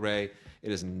in Blu-ray, it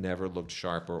has never looked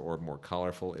sharper or more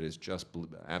colorful. It is just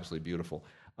absolutely beautiful.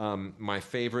 My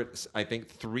favorite, I think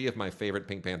 3 of my favorite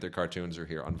Pink Panther cartoons are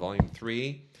here. On Volume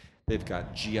 3, they've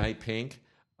got G.I. Pink.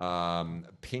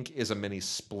 Pink is a mini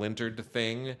splintered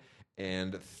thing,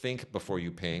 and Think Before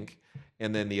You Pink.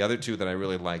 And then the other 2 that I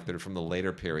really like that are from the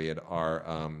later period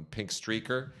are Pink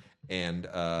Streaker and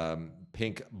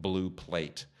Pink Blue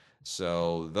Plate.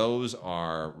 So those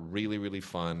are really, really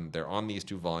fun. They're on these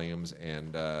 2 volumes,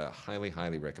 and highly,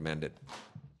 highly recommended.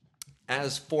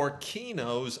 As for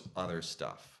Kino's other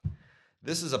stuff,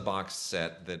 this is a box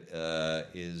set that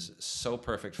is so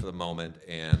perfect for the moment,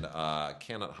 and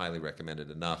cannot highly recommend it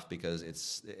enough because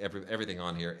it's everything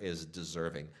on here is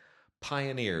deserving.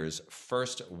 Pioneers,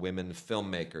 first women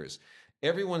filmmakers.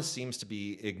 Everyone seems to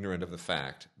be ignorant of the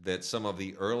fact that some of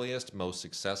the earliest, most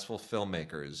successful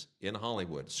filmmakers in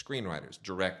Hollywood, screenwriters,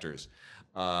 directors,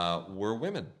 were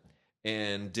women,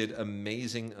 and did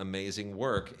amazing, amazing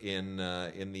work in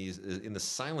the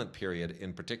silent period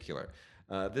in particular.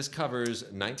 This covers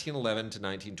 1911 to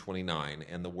 1929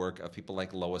 and the work of people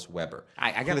like Lois Weber.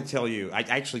 I got to tell you, I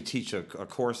actually teach a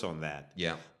course on that.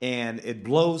 Yeah. And it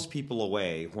blows people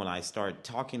away when I start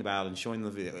talking about and showing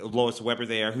them Lois Weber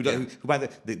there, who by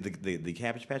the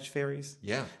Cabbage Patch Fairies.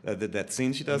 Yeah. That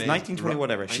scene she does, 1920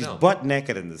 whatever. She's butt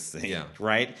naked in this scene, yeah.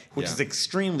 right? Which is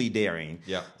extremely daring.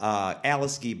 Yeah.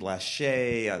 Alice Guy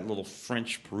Blaché, a little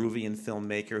French Peruvian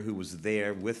filmmaker who was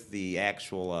there with the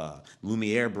actual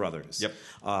Lumiere brothers. Yep.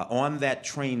 On that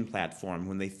train platform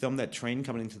when they filmed that train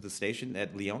coming into the station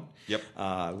at Lyon, yep.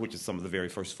 Which is some of the very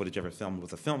first footage ever filmed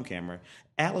with a film camera.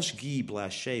 Alice Guy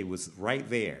Blaché was right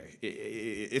there.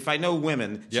 If I know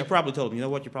women, she probably told them, you know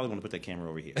what, you probably want to put that camera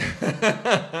over here.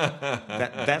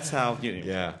 That's how.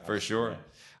 Yeah, for sure.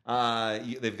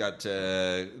 They've got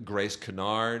Grace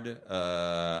Kennard,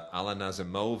 Alla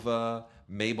Nazimova,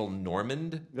 Mabel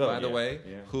Normand, by the way,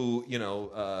 who,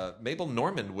 Mabel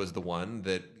Normand was the one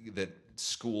that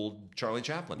schooled Charlie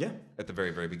Chaplin at the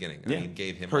very, very beginning. I mean,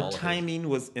 gave him her timing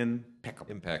was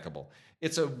impeccable. Impeccable.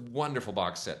 It's a wonderful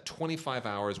box set. 25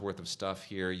 hours worth of stuff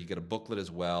here. You get a booklet as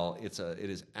well. It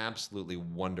is absolutely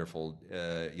wonderful.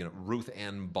 Ruth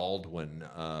Ann Baldwin,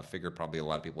 figure probably a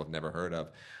lot of people have never heard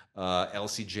of.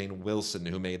 Elsie Jane Wilson,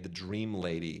 who made The Dream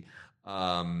Lady.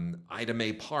 Ida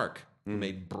Mae Park, who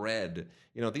made Bread.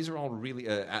 These are all really,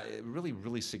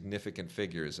 really significant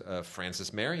figures.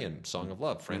 Frances Marion, Song of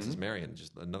Love. Frances Marion,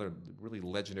 just another really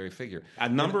legendary figure. A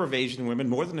number of Asian women,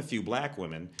 more than a few black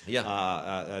women, Yeah.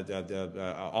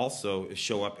 also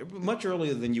show up much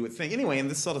earlier than you would think. Anyway, in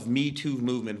this sort of Me Too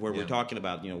movement where we're talking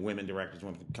about women directors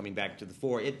coming back to the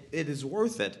fore, it is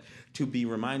worth it to be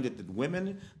reminded that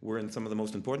women were in some of the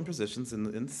most important positions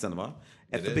in cinema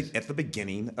at the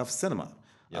beginning of cinema.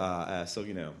 Yep. So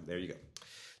there you go.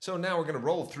 So now we're going to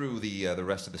roll through the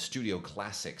rest of the studio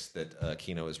classics that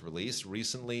Kino has released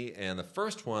recently, and the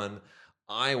first one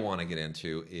I want to get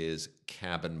into is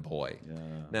Cabin Boy. Yeah.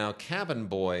 Now, Cabin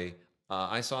Boy,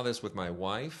 I saw this with my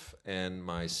wife and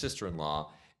my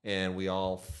sister-in-law, and we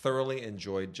all thoroughly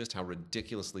enjoyed just how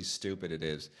ridiculously stupid it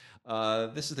is.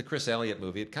 This is the Chris Elliott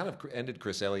movie. It kind of ended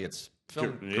Chris Elliott's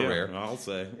film career. I'll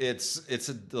say it's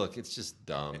just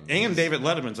dumb. And David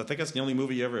Letterman's. I think that's the only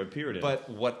movie he ever appeared in. But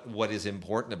what is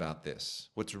important about this?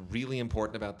 What's really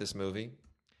important about this movie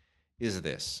is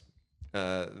this: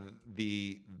 this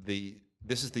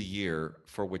is the year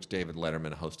for which David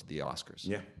Letterman hosted the Oscars.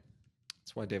 Yeah.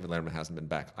 That's why David Letterman hasn't been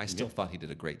back. I still thought he did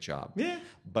a great job. Yeah.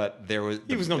 But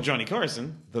he was no Johnny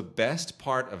Carson. The best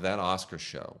part of that Oscar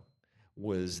show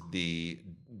was the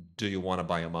 "Do you want to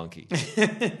buy a monkey?"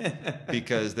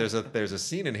 Because there's a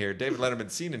scene in here. David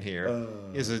Letterman's scene in here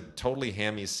is a totally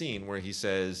hammy scene where he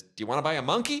says, "Do you want to buy a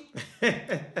monkey?"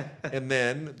 And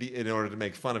then, in order to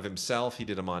make fun of himself, he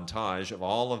did a montage of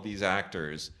all of these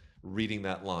actors reading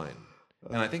that line.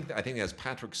 And I think it has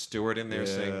Patrick Stewart in there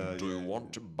saying, "Do you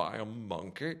want to buy a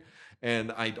monkey?"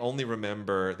 And the only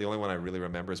one I really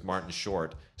remember is Martin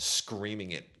Short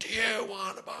screaming it, "Do you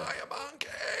want to buy a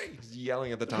monkey?" He's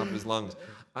yelling at the top of his lungs.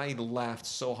 I laughed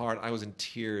so hard. I was in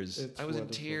tears. In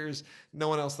tears. No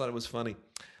one else thought it was funny.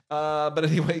 But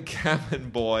anyway, Cabin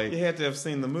Boy. You had to have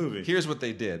seen the movie. Here's what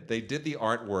they did. They did the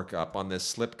artwork up on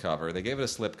this slipcover. They gave it a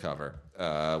slipcover,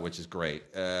 which is great.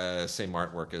 Same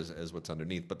artwork as what's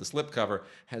underneath. But the slipcover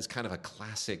has kind of a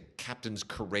classic Captain's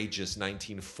Courageous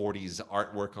 1940s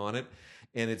artwork on it.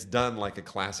 And it's done like a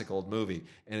classic old movie.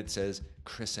 And it says,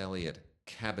 "Chris Elliott,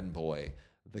 Cabin Boy,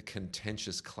 the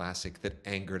contentious classic that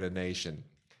angered a nation."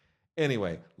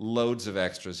 Anyway, loads of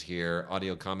extras here.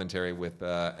 Audio commentary with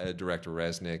director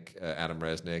Resnick, Adam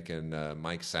Resnick, and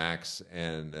Mike Sachs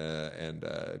and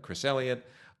Chris Elliott.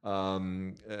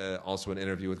 Also an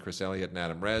interview with Chris Elliott and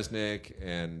Adam Resnick,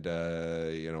 and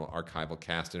archival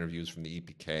cast interviews from the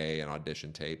EPK and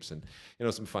audition tapes, and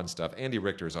some fun stuff. Andy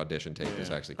Richter's audition tape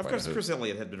is actually quite. Of course, Chris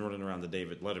Elliott had been running around the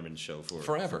David Letterman show for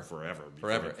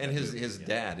forever. And his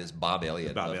dad is Bob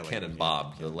Elliott of Ken and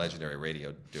Bob, the legendary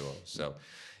radio duo. So.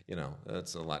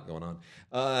 That's a lot going on.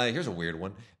 Here's a weird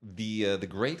one. The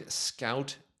Great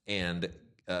Scout and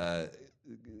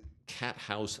Cat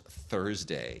House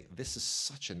Thursday. This is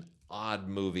such an odd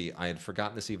movie. I had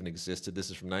forgotten this even existed. This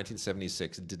is from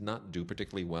 1976. It did not do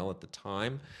particularly well at the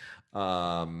time.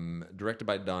 Directed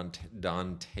by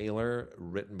Don Taylor,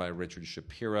 written by Richard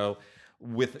Shapiro,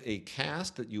 with a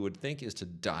cast that you would think is to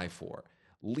die for.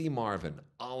 Lee Marvin,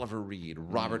 Oliver Reed,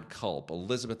 Robert Culp,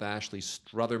 Elizabeth Ashley,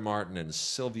 Strother Martin, and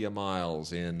Sylvia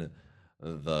Miles in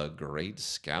The Great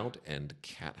Scout and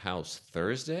Cat House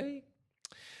Thursday.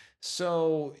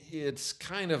 So it's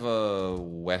kind of a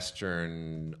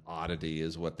Western oddity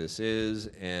is what this is,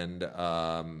 and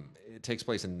it takes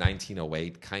place in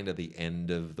 1908, kind of the end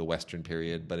of the Western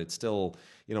period, but it's still,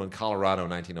 in Colorado,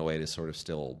 1908 is sort of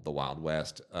still the Wild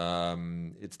West.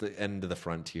 It's the end of the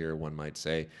frontier, one might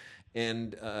say.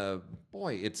 And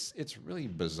boy, it's really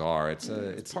bizarre. It's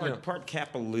part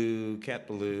Cat Ballou,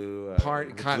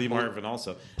 part Lee Marvin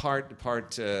also, part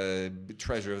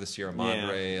Treasure of the Sierra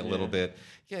Madre, a little bit.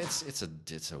 Yeah, it's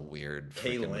a weird.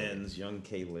 Young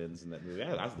Kay Lenz in that movie.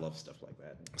 I love stuff like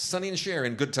that. Sonny and Cher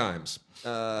in Good Times,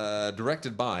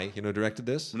 directed by directed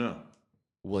this? No,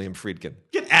 William Friedkin.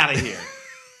 Get out of here.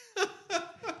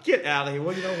 Get out of here.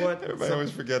 Well, you know what? Everybody always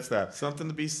forgets that. Something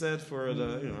to be said for the,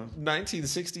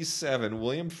 1967,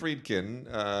 William Friedkin,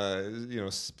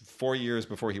 4 years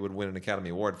before he would win an Academy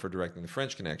Award for directing The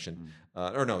French Connection.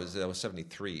 That was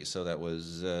 73, so that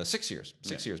was 6 years.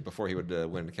 6 years before he would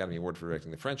win an Academy Award for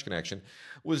directing The French Connection.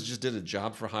 Did a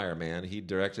job for hire, man. He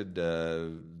directed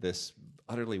this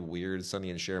utterly weird Sonny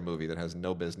and Cher movie that has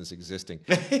no business existing.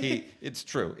 It's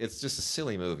true. It's just a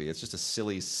silly movie. It's just a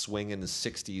silly swinging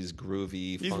 60s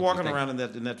groovy. He's walking around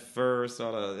in that fur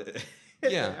sort of.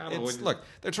 Yeah, look,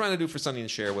 they're trying to do for Sonny and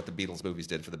Cher what the Beatles movies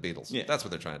did for the Beatles. Yeah. That's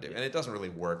what they're trying to do, and it doesn't really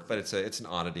work, but it's an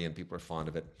oddity, and people are fond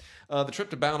of it. The Trip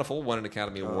to Bountiful won an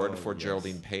Academy Award for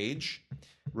Geraldine Page.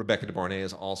 Rebecca De Mornay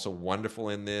is also wonderful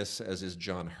in this, as is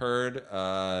John Hurd.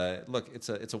 Look, it's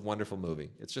a wonderful movie.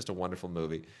 It's just a wonderful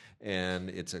movie, and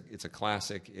it's a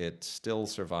classic. It still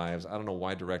survives. I don't know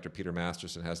why director Peter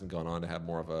Masterson hasn't gone on to have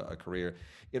more of a career.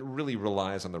 It really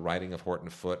relies on the writing of Horton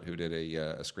Foote, who did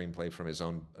a screenplay from his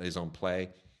own play,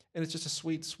 and it's just a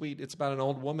sweet. It's about an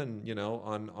old woman,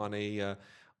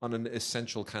 on an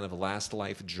essential kind of last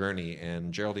life journey,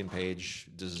 and Geraldine Page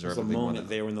deservedly There's a won moment it.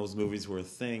 there when those movies were a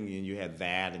thing, and you had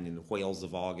that, and in Whales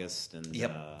of August, and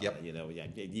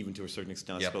even to a certain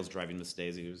extent, I suppose Driving Miss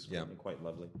Daisy was quite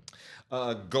lovely.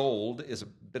 Gold is a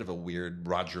bit of a weird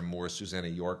Roger Moore, Susanna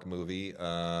York movie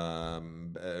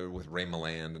with Ray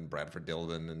Milland and Bradford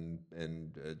Dillman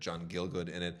and John Gielgud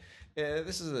in it.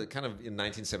 This is a kind of in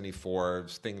 1974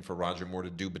 thing for Roger Moore to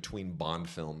do between Bond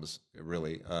films.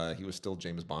 Really, he was still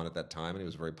James Bond at that time, and he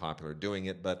was very popular doing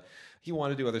it. But he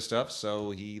wanted to do other stuff,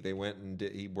 so they went and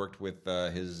he worked with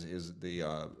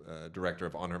the director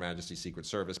of On Her Majesty's Secret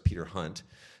Service, Peter Hunt,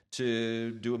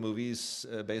 to do a movie,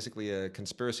 basically a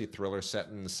conspiracy thriller set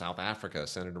in South Africa,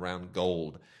 centered around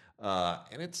gold,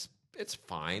 and it's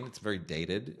fine. It's very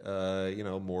dated.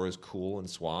 Moore is cool and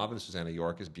suave, and Susanna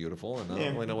York is beautiful, and I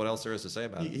don't really know what else there is to say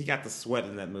about it. He got the sweat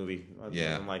in that movie.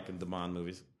 Unlike in the Bond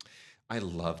movies. I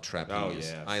love Trapeze. Oh,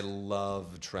 yes. I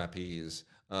love Trapeze.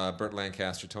 Burt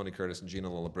Lancaster, Tony Curtis, and Gina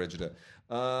Lollobrigida.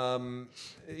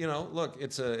 Look,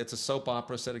 it's a soap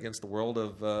opera set against the world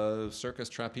of circus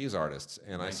trapeze artists.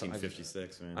 And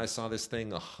 1956, man. I saw this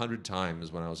thing 100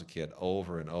 times when I was a kid,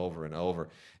 over and over and over.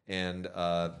 And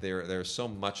there's so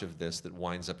much of this that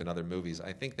winds up in other movies.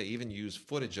 I think they even use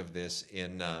footage of this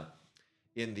in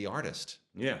The Artist.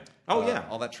 Yeah. Oh, yeah.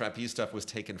 All that trapeze stuff was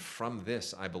taken from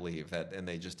this, I believe. And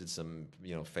they just did some,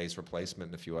 face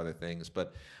replacement and a few other things.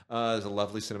 But there's a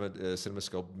lovely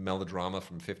CinemaScope melodrama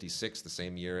from '56, the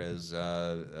same year as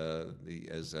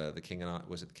the King and I.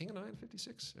 Was it The King and I in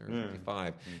 '56 or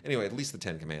 '55? Anyway, at least the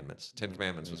Ten Commandments. Ten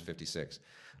Commandments was '56.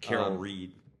 Carol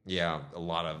Reed. Yeah, a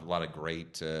lot of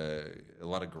great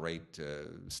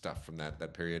stuff from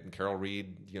that period, and Carol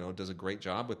Reed, does a great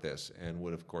job with this, and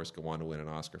would of course go on to win an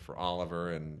Oscar for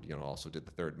Oliver, and also did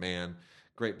The Third Man.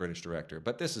 Great British director,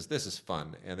 but this is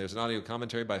fun, and there's an audio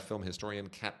commentary by film historian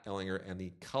Kat Ellinger, and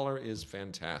the color is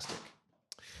fantastic.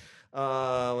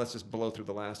 Let's just blow through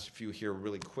the last few here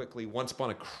really quickly. Once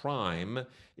Upon a Crime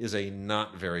is a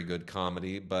not very good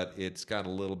comedy, but it's got a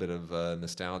little bit of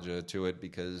nostalgia to it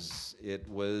because it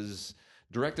was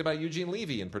directed by Eugene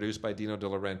Levy and produced by Dino De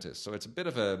Laurentiis. So it's a bit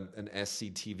of an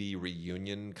SCTV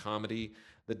reunion comedy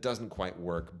that doesn't quite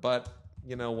work. But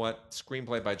you know what?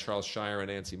 Screenplay by Charles Shire and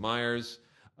Nancy Myers.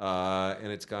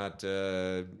 And it's got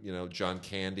John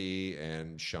Candy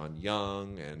and Sean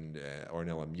Young and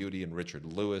Ornella Muti and Richard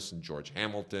Lewis and George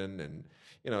Hamilton, and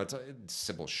it's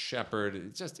Sybil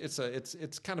Shepherd.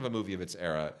 It's kind of a movie of its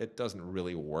era. It doesn't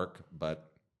really work,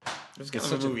 but it's kind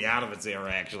of a movie out of its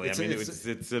era. Actually, it's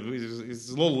a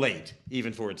little late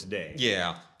even for its day.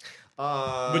 Yeah,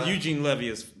 but Eugene Levy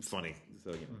is funny.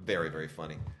 So, very, very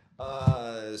funny.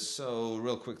 So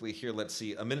real quickly here, let's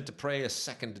see. A Minute to Pray, A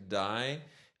Second to Die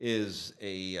is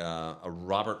a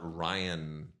Robert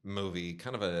Ryan movie,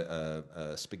 kind of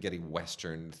a spaghetti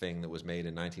western thing that was made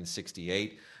in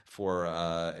 1968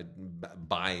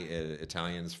 by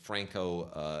Italians.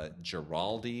 Franco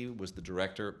Giraldi was the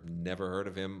director. Never heard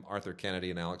of him. Arthur Kennedy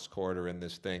and Alex Cord are in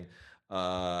this thing.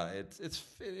 It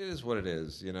is what it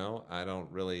is, I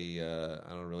don't really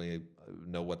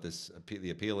know what the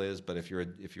appeal is, but if you're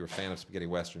a fan of spaghetti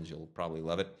westerns, you'll probably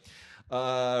love it.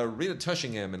 Rita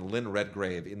Tushingham and Lynn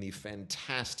Redgrave in the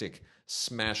fantastic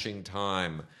Smashing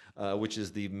Time, which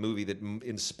is the movie that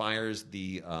inspires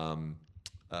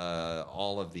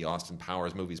all of the Austin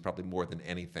Powers movies probably more than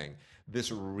anything.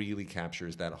 This really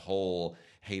captures that whole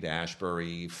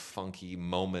Haight-Ashbury funky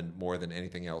moment more than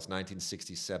anything else.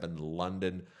 1967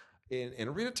 London.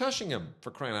 And Rita Tushingham,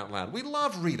 for crying out loud. We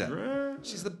love Rita.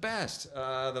 She's the best.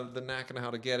 The knack and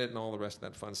how to get it and all the rest of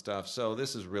that fun stuff. So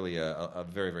this is really a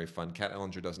very, very fun. Kat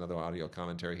Ellinger does another audio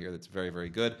commentary here that's very, very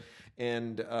good.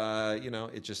 And,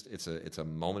 it's a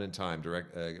moment in time.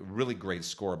 Really great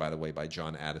score, by the way, by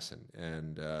John Addison.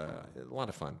 And a lot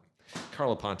of fun.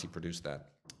 Carlo Ponti produced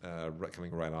that.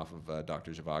 Coming right off of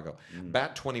Dr. Zhivago.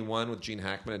 Bat 21 with Gene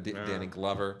Hackman and Danny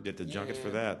Glover. Get the junket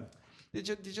for that.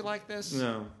 Did you like this?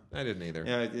 No, I didn't either.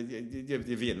 Yeah,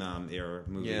 the Vietnam era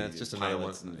movie. Yeah, it's just another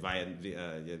one.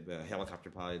 And helicopter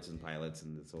pilots and pilots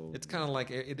and this whole. It's kind of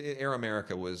like Air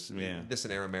America was. Yeah. This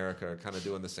and Air America are kind of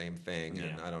doing the same thing,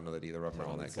 and I don't know that either of them are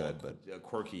all that good. But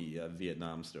quirky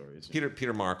Vietnam stories.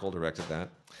 Peter Markle directed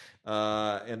that,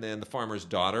 And then The Farmer's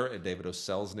Daughter, a David O.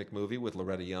 Selznick movie with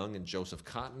Loretta Young and Joseph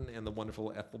Cotton and the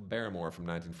wonderful Ethel Barrymore from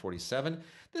 1947.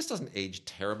 This doesn't age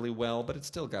terribly well, but it's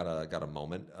still got a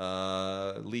moment.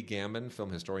 Lee Gambon, film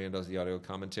historian, does the audio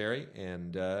commentary,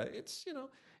 and it's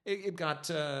it got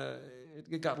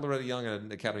Loretta Young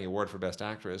an Academy Award for Best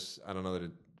Actress. I don't know that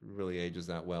it really ages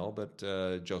that well, but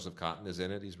Joseph Cotton is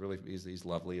in it. He's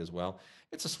lovely as well.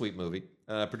 It's a sweet movie,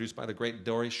 produced by the great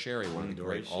Dory Sherry, one of the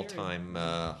great all-time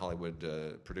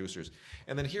Hollywood producers.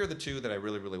 And then here are the two that I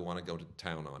really, really want to go to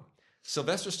town on.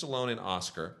 Sylvester Stallone in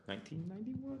Oscar.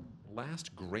 1991.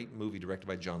 Last great movie directed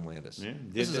by John Landis. Yeah,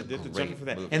 this is a great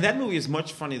movie. And that movie is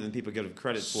much funnier than people give it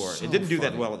credit for. So it didn't do funny.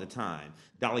 that well at the time.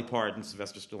 Dolly Parton,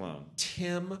 Sylvester Stallone.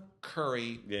 Tim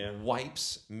Curry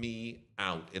wipes me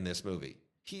out in this movie.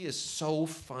 He is so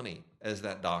funny as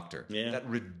that doctor. Yeah. That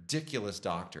ridiculous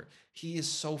doctor. He is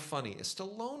so funny.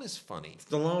 Stallone is funny.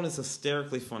 Stallone is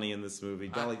hysterically funny in this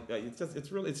movie.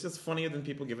 It's just funnier than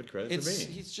people give it credit to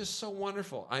be. He's just so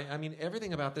wonderful. I mean,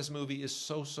 everything about this movie is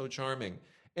so charming.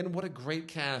 And what a great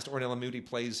cast. Ornella Muti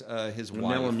plays his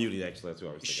wife. Ornella Muti, actually, that's who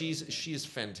I was thinking of. She is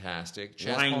fantastic.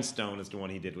 Rhinestone is the one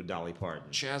he did with Dolly Parton.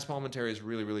 Chaz Palminteri is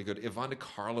really, really good. Yvonne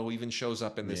DiCarlo even shows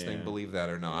up in this thing, believe that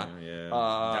or not. Yeah.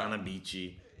 Donna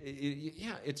Beachy.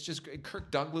 It's just Kirk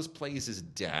Douglas plays his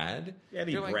dad.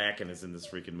 Eddie Bracken is in this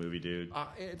freaking movie, dude.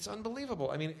 It's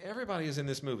unbelievable. I mean, everybody is in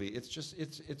this movie. It's just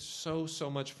it's so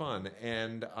much fun,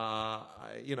 and I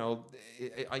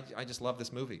just love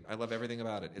this movie. I love everything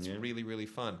about it. It's really, really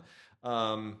fun.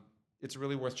 It's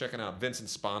really worth checking out. Vincent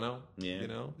Spano,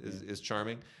 is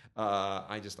charming.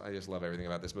 I just love everything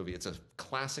about this movie. It's a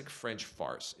classic French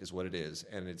farce, is what it is,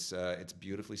 and it's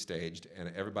beautifully staged,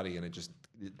 and everybody in it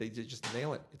they just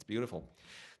nail it. It's beautiful.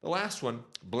 The last one,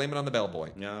 Blame It on the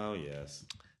Bellboy. Oh yes.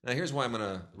 Now here's why I'm going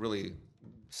to really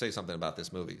say something about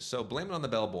this movie. So Blame It on the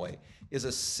Bellboy is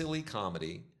a silly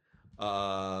comedy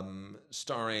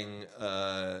starring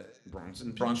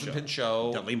Bronson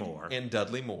Pinchot, Dudley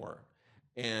Moore.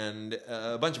 And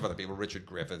a bunch of other people, Richard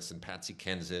Griffiths and Patsy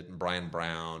Kensit and Brian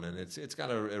Brown, and it's got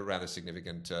a rather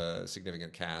significant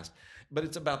cast. But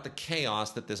it's about the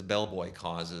chaos that this bellboy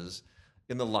causes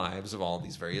in the lives of all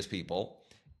these various people.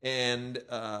 And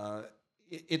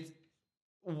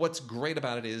what's great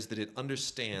about it is that it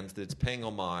understands that it's paying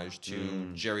homage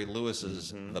to Jerry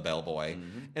Lewis's The Bellboy,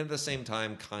 and at the same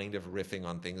time kind of riffing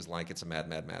on things like It's a Mad,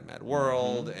 Mad, Mad, Mad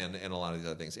World and a lot of these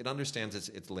other things. It understands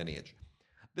its lineage.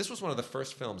 This was one of the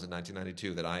first films in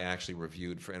 1992 that I actually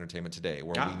reviewed for Entertainment Today,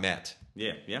 where we met.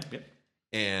 Yeah.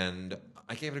 And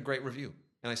I gave it a great review.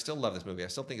 And I still love this movie. I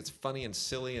still think it's funny and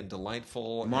silly and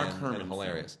delightful and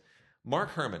hilarious. Mark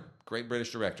Herman, great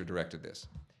British director, directed this.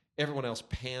 Everyone else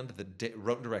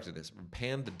wrote and directed this,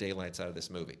 panned the daylights out of this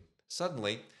movie.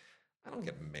 Suddenly, I don't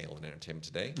get mail in Entertainment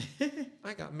Today.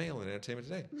 I got mail in Entertainment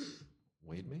Today.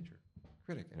 Wade Major,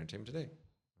 critic, Entertainment Today.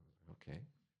 Okay.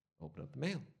 Open up the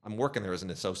mail. I'm working there as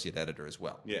an associate editor as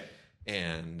well. Yeah.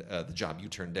 And the job you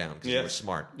turned down because you were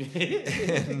smart.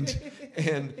 and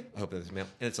I open this mail,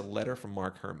 and it's a letter from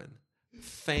Mark Herman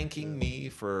thanking me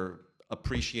for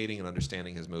appreciating and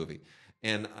understanding his movie.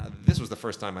 And this was the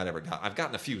first time I'd ever I've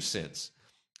gotten a few since,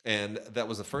 and that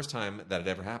was the first time that it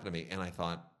ever happened to me. And I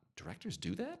thought, directors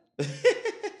do that?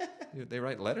 They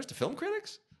write letters to film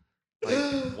critics? Like,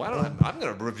 why don't I'm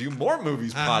going to review more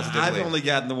movies positively. I've only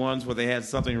gotten the ones where they had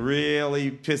something really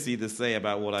pissy to say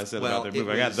about what I said about their movie.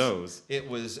 I got those. It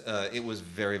was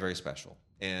very, very special,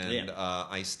 and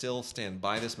I still stand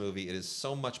by this movie. It is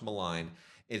so much maligned.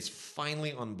 It's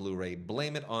finally on Blu-ray.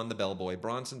 Blame It on the Bellboy.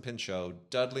 Bronson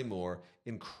Pinchot, Dudley Moore.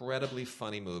 Incredibly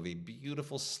funny movie.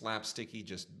 Beautiful, slapsticky,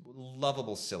 just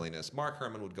lovable silliness. Mark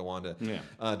Herman would go on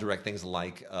to direct things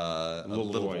like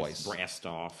Little Voice. Brassed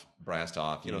Off.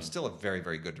 Still a very,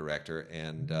 very good director.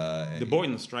 And The Boy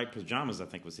in the Striped Pajamas, I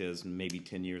think, was his maybe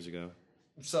 10 years ago.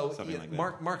 So like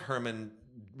Mark Herman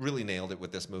really nailed it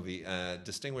with this movie.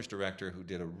 Distinguished director who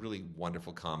did a really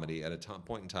wonderful comedy at a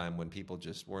point in time when people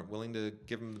just weren't willing to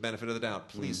give him the benefit of the doubt.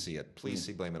 Please see it. Please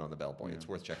see Blame It on the Bellboy. It's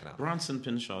worth checking out. Bronson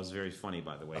Pinchot is very funny,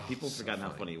 by the way. People have forgotten how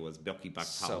funny he was. Becky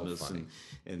Bartholomew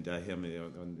and him.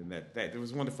 And that it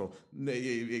was wonderful.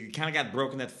 It kind of got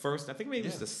broken at first. I think maybe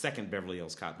it was the second Beverly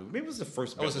Hills Cop movie. Maybe it was the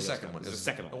first. It was the second one. It was the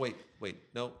second one. Oh wait,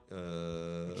 no.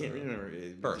 I can't remember.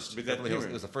 First,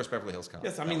 it was the first Beverly Hills Cop.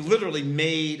 Yes, I mean literally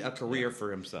made a career for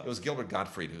Emperor himself. It was Gilbert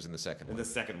Gottfried who's in the second one. In the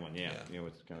second one, yeah.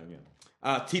 It's kind of,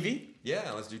 TV?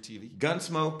 Yeah, let's do TV.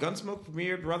 Gunsmoke. Gunsmoke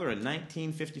premiered, brother, in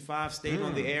 1955. Stayed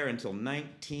on the air until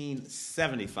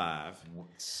 1975.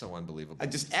 So unbelievable.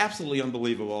 Just absolutely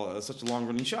unbelievable. Such a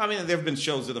long-running show. I mean, there have been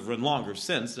shows that have run longer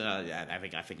since.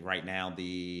 I think right now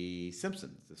The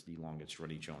Simpsons is the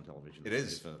longest-running show on television. It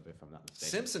is. If I'm not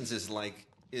mistaken. Simpsons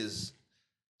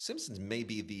Simpsons may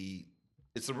be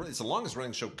it's the longest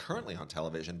running show currently on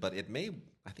television, but I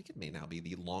think it may now be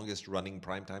the longest running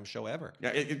primetime show ever. Yeah,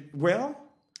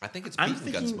 I think it's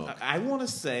beaten Gunsmoke. I want to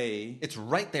say it's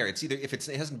right there. It's either if it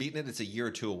hasn't beaten it, it's a year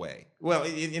or two away. Well,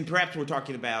 and perhaps if we're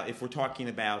talking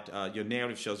about your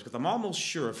narrative shows, because I'm almost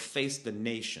sure Face the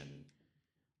Nation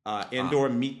or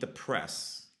Meet the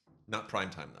Press. Not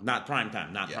primetime, though. Not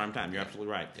primetime. Primetime. You're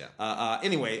absolutely right. Yeah.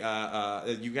 Anyway,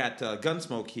 you got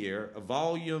Gunsmoke here,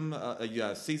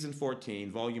 season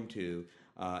 14, volume 2,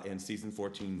 and season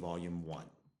 14, volume 1.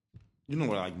 You know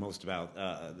what I like most about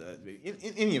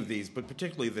any of these, but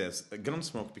particularly this,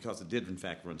 Gunsmoke, because it did, in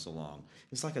fact, run so long.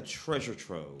 It's like a treasure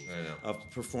trove of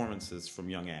performances from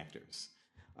young actors.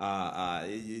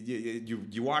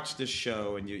 You watch this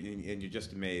show, and you're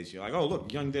just amazed. You're like, oh,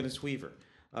 look, young Dennis Weaver.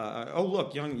 Oh,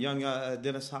 look, young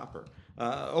Dennis Hopper.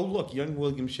 Oh, look, young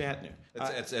William Shatner.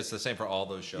 It's the same for all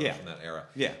those shows from that era.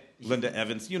 Yeah, Linda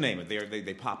Evans, you name it,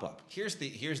 they pop up. Here's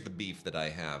the beef that I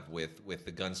have with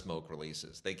the Gunsmoke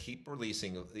releases. They keep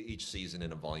releasing each season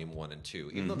in a volume 1 and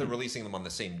 2, even though they're releasing them on the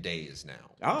same days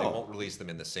now. Oh. They won't release them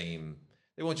in the same.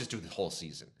 They won't just do the whole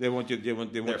season. They won't do.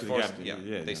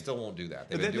 They still won't do that.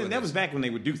 But that was back when they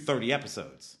would do 30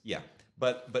 episodes. Yeah.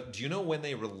 But do you know when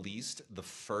they released the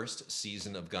first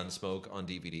season of Gunsmoke on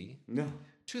DVD? No.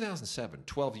 2007,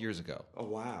 12 years ago. Oh,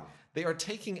 wow. They are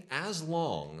taking as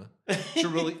long to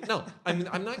release... No,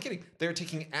 I'm not kidding. They're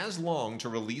taking as long to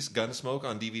release Gunsmoke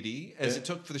on DVD as it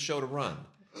took for the show to run.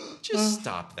 Just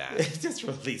stop that. Just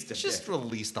release it. Just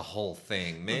release the whole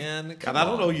thing, man. Come on. I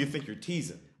don't know. You think you're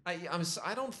teasing. I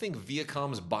don't think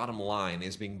Viacom's bottom line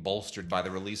is being bolstered by the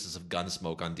releases of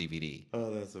Gunsmoke on DVD.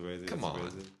 Oh, that's amazing. Come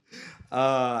on.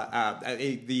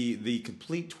 The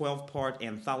complete 12-part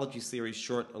anthology series,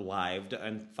 short-lived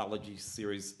anthology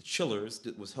series Chillers,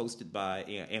 was hosted by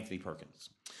Anthony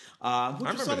Perkins. I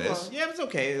remember this. Yeah, it was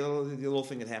okay. The little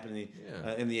thing that happened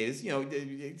in the 80s.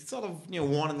 It sort of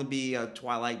wanting to be a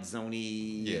Twilight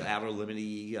Zone-y, outer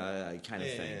limity kind of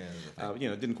thing.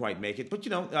 It didn't quite make it. But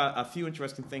a few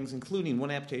interesting things, including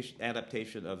one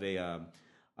adaptation of the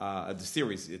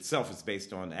series itself is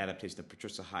based on adaptation of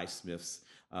Patricia Highsmith's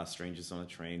Strangers on a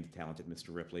Train, The Talented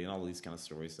Mr. Ripley, and all of these kind of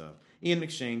stories. Ian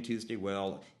McShane, Tuesday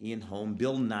Well, Ian Holm,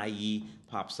 Bill Nighy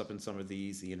pops up in some of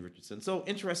these, Ian Richardson. So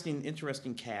interesting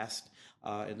cast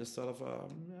in this sort of,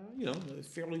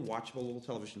 fairly watchable little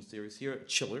television series here at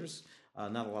Chillers.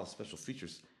 Not a lot of special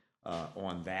features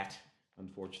on that,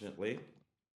 unfortunately.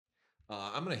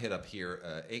 I'm going to hit up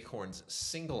here Acorn's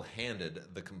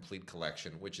Single-Handed, The Complete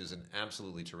Collection, which is an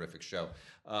absolutely terrific show.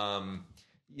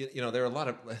 There are a lot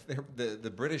of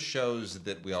the British shows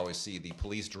that we always see. The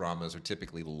police dramas are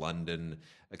typically London.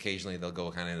 Occasionally, they'll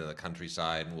go kind of into the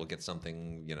countryside, and we'll get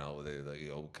something.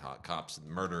 The cops and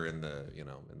murder in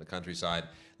the countryside.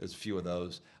 There's a few of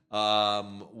those.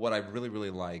 What I really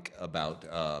really like about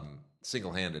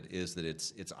Single-Handed is that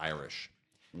it's Irish.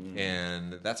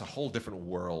 And that's a whole different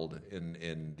world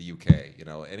in the UK.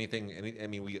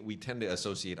 We tend to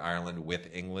associate Ireland with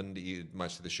England,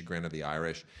 much to the chagrin of the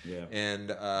Irish. Yeah.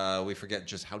 And we forget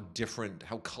just how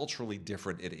culturally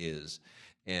different it is.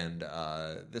 And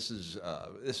this is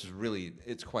really,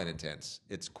 it's quite intense.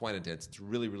 It's quite intense. It's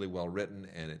really, really well written,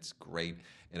 and it's great.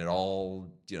 And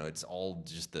it's all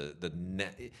just the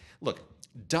net. Look,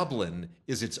 Dublin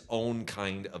is its own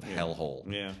kind of hellhole.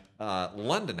 Yeah.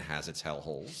 London has its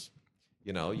hellholes.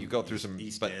 You go through some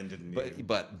East End,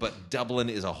 but Dublin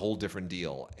is a whole different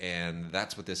deal, and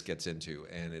that's what this gets into,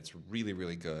 and it's really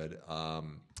really good.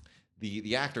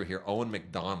 The actor here, Owen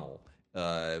McDonnell,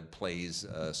 plays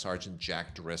Sergeant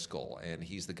Jack Driscoll, and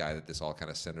he's the guy that this all kind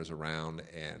of centers around,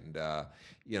 and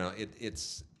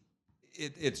it's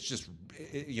just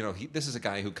this is a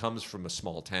guy who comes from a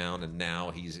small town, and now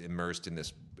he's immersed in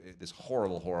this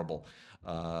horrible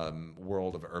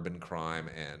world of urban crime,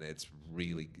 and it's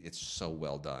so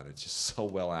well done. It's just so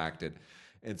well acted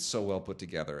and so well put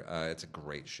together. It's a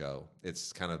great show.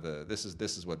 It's kind of this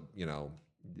is what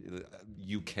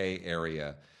UK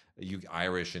area,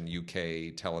 Irish and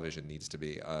UK television needs to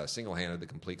be. Single-Handed, The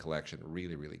Complete Collection,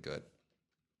 really really good.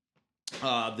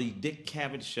 The Dick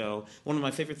Cavett Show. One of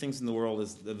my favorite things in the world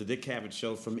is the Dick Cavett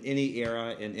Show from any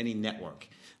era and any network.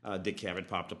 Dick Cavett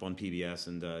popped up on PBS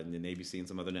and ABC and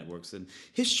some other networks. And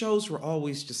his shows were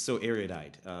always just so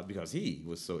erudite because he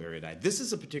was so erudite. This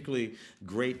is a particularly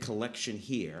great collection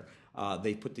here.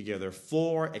 They put together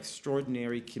 4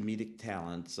 extraordinary comedic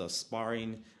talents,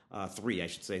 sparring 3, I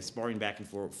should say, sparring back and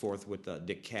forth with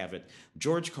Dick Cavett,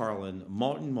 George Carlin,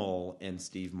 Martin Mull, and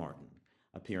Steve Martin.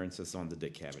 Appearances on the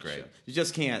Dick Cavett Show. You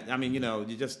just can't. I mean, you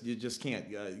just can't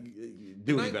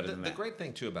do any better than that. The great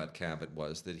thing too about Cavett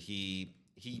was that he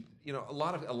a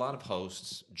lot of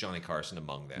hosts, Johnny Carson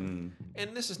among them,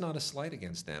 and this is not a slight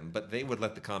against them, but they would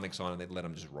let the comics on and they'd let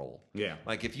them just roll. Yeah,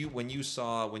 like when you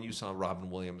saw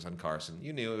Robin Williams on Carson,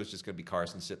 you knew it was just going to be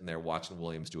Carson sitting there watching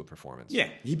Williams do a performance. Yeah,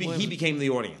 he became the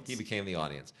audience. He became the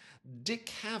audience. Dick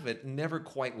Cavett never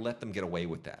quite let them get away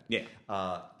with that. Yeah,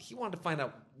 he wanted to find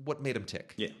out what made him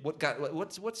tick. Yeah,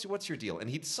 what's your deal? And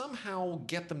he'd somehow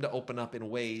get them to open up in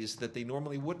ways that they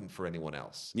normally wouldn't for anyone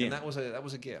else. Yeah, and that was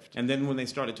a gift. And then when they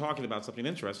started talking about something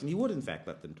interesting, he would in fact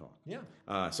let them talk.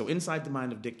 Yeah. So Inside the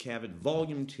Mind of Dick Cavett,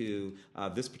 Volume 2.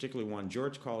 This particular one,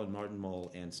 George Carlin, Martin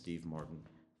Mull, and Steve Martin.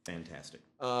 Fantastic.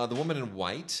 The Woman in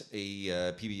White,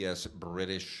 a PBS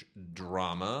British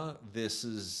drama. This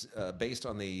is based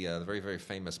on the very, very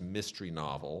famous mystery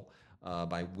novel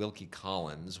by Wilkie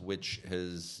Collins, which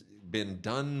has been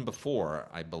done before,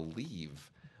 I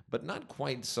believe, but not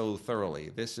quite so thoroughly.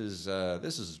 This is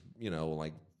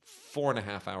like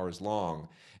 4.5 hours long,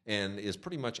 and is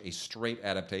pretty much a straight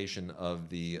adaptation of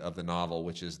the novel,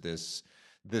 which is this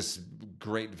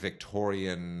great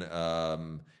Victorian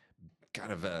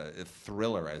kind of a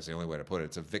thriller, is the only way to put it.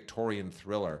 It's a Victorian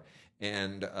thriller,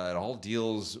 and it all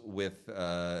deals with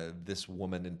this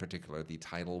woman in particular, the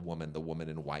title woman, the Woman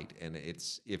in White. And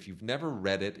if you've never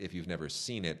read it, if you've never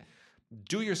seen it,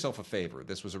 do yourself a favor.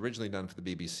 This was originally done for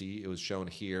the BBC. It was shown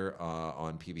here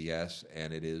on PBS,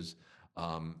 and it's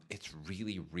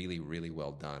really, really, really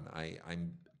well done.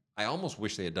 I almost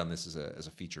wish they had done this as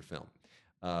a feature film.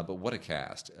 But what a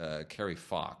cast! Kerry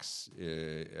Fox,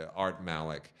 Art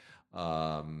Malik,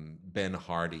 Ben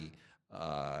Hardy.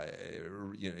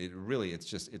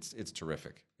 It's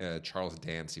terrific. Charles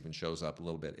Dance even shows up a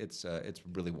little bit. It's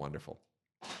really wonderful.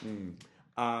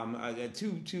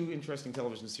 Two interesting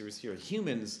television series here.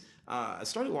 Humans. I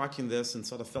started watching this and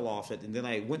sort of fell off it, and then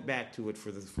I went back to it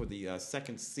for the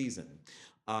second season.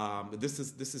 This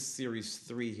is series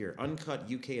 3 here,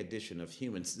 uncut UK edition of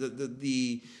Humans.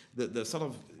 The sort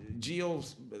of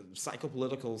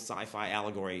geo-psychopolitical sci-fi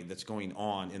allegory that's going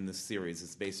on in this series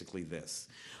is basically this.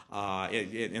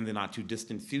 In the not too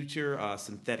distant future,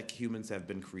 synthetic humans have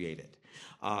been created.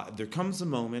 There comes a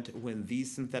moment when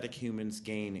these synthetic humans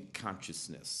gain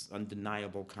consciousness,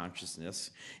 undeniable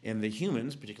consciousness, and the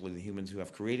humans, particularly the humans who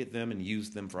have created them and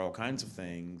used them for all kinds of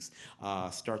things,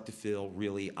 start to feel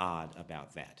really odd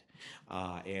about that.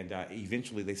 And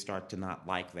eventually they start to not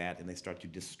like that, and they start to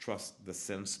distrust the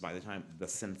sense by the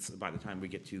time we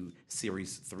get to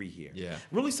series 3 here. Yeah.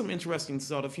 Really some interesting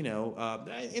sort of,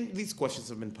 and these questions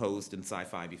have been posed in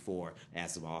sci-fi before.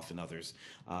 Asimov and others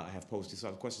have posed these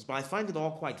sort of questions, but I find it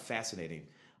all quite fascinating.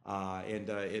 And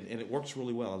it works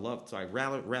really well. I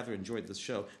rather enjoyed this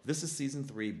show. This is season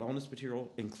 3. Bonus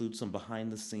material includes some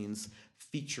behind-the-scenes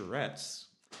featurettes.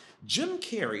 Jim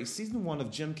Carrey, season 1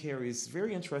 of Jim Carrey's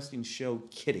very interesting show,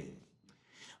 Kidding.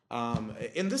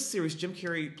 In this series, Jim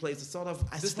Carrey plays a sort of.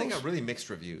 This thing got really mixed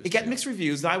reviews. It got mixed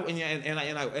reviews. I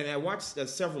watched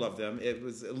several of them. It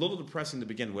was a little depressing to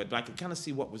begin with, but I could kind of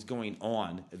see what was going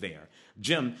on there.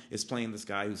 Jim is playing this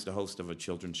guy who's the host of a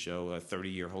children's show, a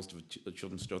 30-year host of a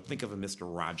children's show. Think of a Mr.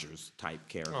 Rogers type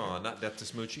character. Oh, not Death to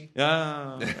Smoochie?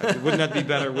 Wouldn't that be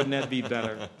better? Wouldn't that be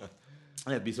better?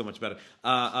 That'd be so much better.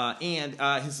 And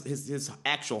his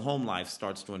actual home life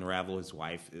starts to unravel. His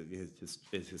wife,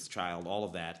 his child, all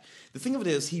of that. The thing of it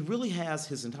is, he really has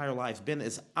his entire life been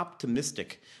as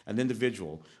optimistic an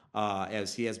individual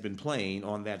as he has been playing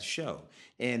on that show.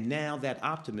 And now that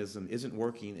optimism isn't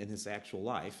working in his actual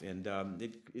life, and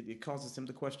it causes him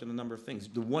to question a number of things.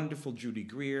 The wonderful Judy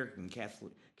Greer and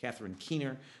Catherine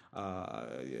Keener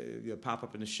pop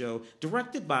up in the show,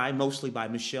 directed mostly by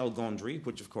Michel Gondry,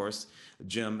 which of course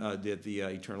Jim did the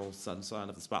Eternal Sunshine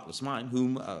of the Spotless Mind,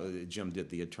 whom Jim did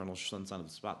the Eternal Sunshine of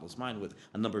the Spotless Mind with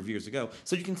a number of years ago.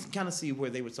 So you can kind of see where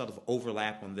they would sort of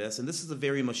overlap on this. And this is a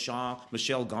very Michel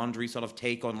Gondry sort of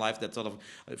take on life, that sort of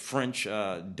French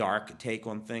dark take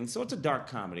on things. So it's a dark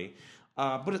comedy.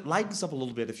 But it lightens up a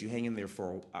little bit if you hang in there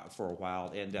for a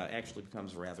while, and actually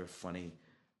becomes rather funny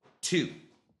too.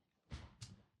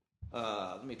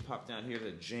 Let me pop down here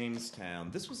to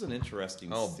Jamestown. This was an interesting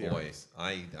series.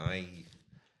 Oh boy,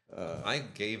 I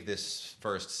gave this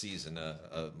first season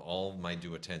all my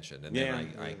due attention, and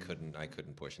then I couldn't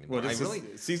push anymore. Well, this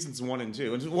is seasons 1 and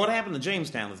 2. And what happened to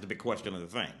Jamestown is the big question of the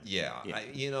thing. Yeah.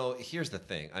 Here's the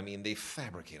thing. I mean, they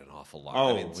fabricate an awful lot. Oh,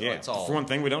 I mean, it's all, for one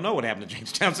thing, we don't know what happened to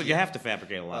Jamestown, so you have to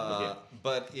fabricate a lot.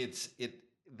 But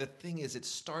the thing is, it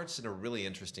starts in a really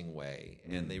interesting way,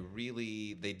 and they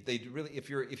really, if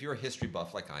you're a history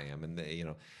buff like I am, and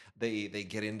they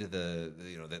get into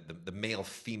the male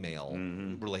female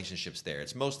relationships there.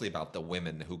 It's mostly about the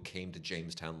women who came to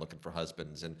Jamestown looking for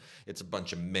husbands, and it's a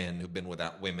bunch of men who've been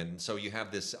without women. So you have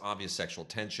this obvious sexual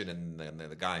tension, and then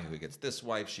the guy who gets this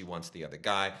wife, she wants the other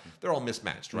guy. They're all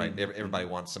mismatched, right? Everybody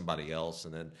wants somebody else,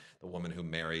 and then the woman who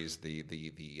marries the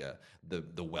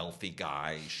wealthy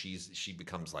guy, she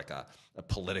becomes like a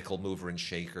political mover and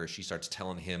shaker. She starts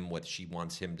telling him what she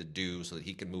wants him to do so that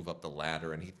he can move up the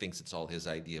ladder, and he thinks it's all his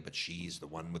idea, but she's the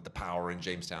one with the power in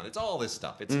Jamestown. It's all this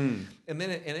stuff. And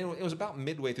then it was about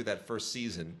midway through that first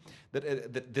season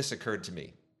that this occurred to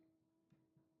me.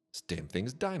 This damn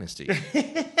thing's Dynasty.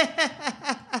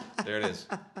 There it is.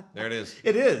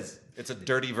 It is. It's a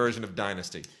dirty version of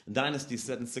Dynasty. Dynasty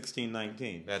set in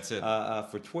 1619. That's it.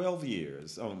 For 12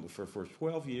 years, for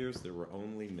 12 years, there were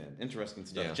only men. Interesting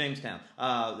stuff. Yeah. Jamestown.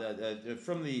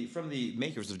 From the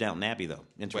makers of Downton Abbey, though.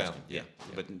 Interesting. Well, yeah.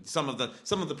 But some of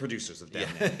the producers of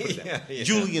Downton Yeah. Abbey. Yeah.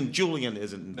 Julian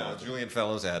isn't involved. No, Julian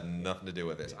Fellows had nothing to do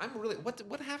with this. I'm really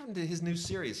what happened to his new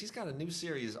series? He's got a new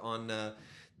series on the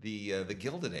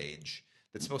Gilded Age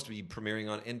that's supposed to be premiering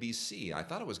on NBC. I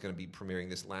thought it was going to be premiering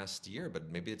this last year,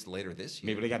 but maybe it's later this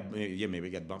year. Maybe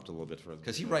it got bumped a little bit further.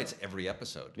 Because he writes every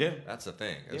episode. Yeah. That's the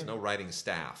thing. There's no writing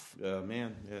staff.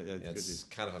 Man. It's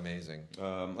kind of amazing.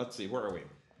 Let's see. Where are we?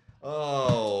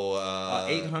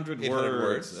 800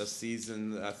 words.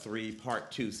 Season 3,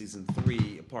 part 2. Season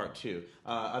 3, part 2.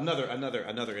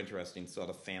 Another interesting sort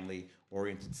of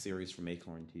family-oriented series from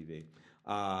Acorn TV.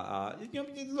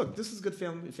 Look, this is good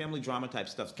family drama type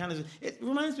stuff. It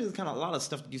reminds me of a lot of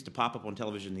stuff that used to pop up on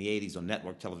television in the 80s on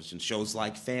network television shows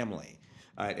like Family,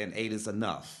 and 8 is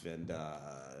Enough, and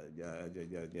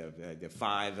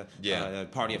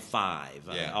Party of Five,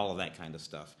 all of that kind of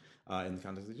stuff. In the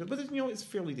context of the show. But it's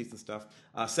fairly decent stuff.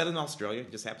 Set in Australia,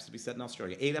 just happens to be set in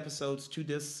Australia. 8 episodes, 2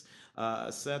 discs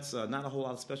sets. Not a whole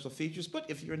lot of special features, but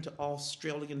if you're into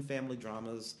Australian family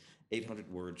dramas,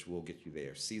 800 words will get you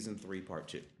there. Season 3, part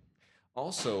 2.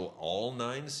 Also, all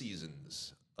 9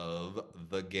 seasons of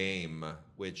The Game,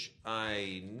 which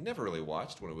I never really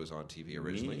watched when it was on TV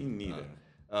originally. Me neither.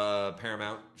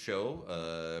 Paramount show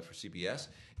for CBS.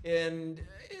 And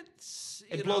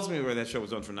it blows me where that show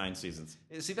was on for 9 seasons.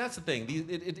 See, that's the thing.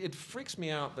 It freaks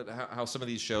me out that how some of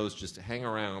these shows just hang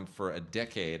around for a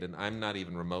decade, and I'm not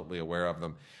even remotely aware of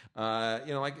them.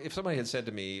 Like if somebody had said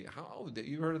to me,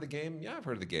 you heard of The Game? Yeah, I've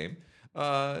heard of The Game.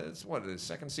 It's what, the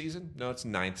 2nd season? No, it's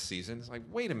 9th season. It's like,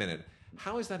 wait a minute.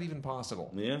 How is that even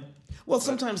possible? Yeah. Well,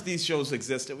 sometimes these shows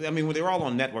exist. I mean, when they were all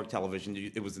on network television,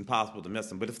 it was impossible to miss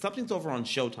them. But if something's over on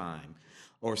Showtime,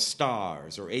 or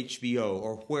Stars, or HBO,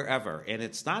 or wherever, and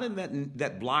it's not in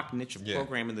that block niche of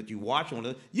programming that you watch on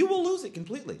it, you will lose it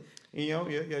completely.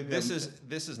 This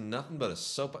is nothing but a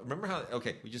soap. Remember how?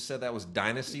 Okay, we just said that was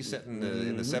Dynasty set in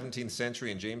the 17th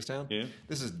century in Jamestown. Yeah.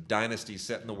 This is Dynasty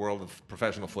set in the world of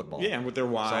professional football. Yeah, and with their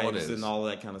wives and all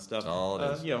that kind of stuff. That's all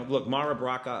it is. Look, Mara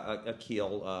Braca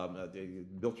Akil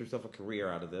built herself a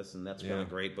career out of this, and that's kind of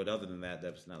great. But other than that,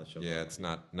 that's not a show. Yeah, it's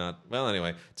not. Well,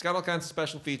 anyway, it's got all kinds of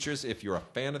special features. If you're a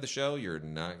fan of the show, you're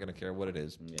not going to care what it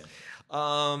is. Yeah.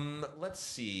 Let's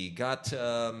see. Got.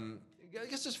 I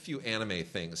guess just a few anime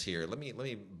things here. Let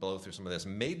me blow through some of this.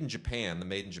 Made in Japan, the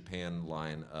Made in Japan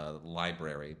line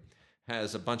library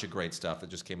has a bunch of great stuff that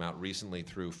just came out recently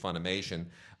through Funimation.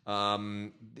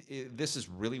 This is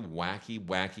really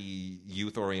wacky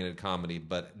youth-oriented comedy,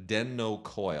 but Den no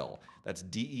Coil. That's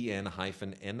DEN-NOH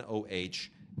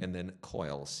and then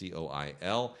Coil,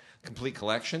 COIL. Complete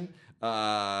collection.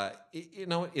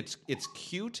 It's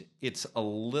cute. It's a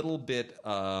little bit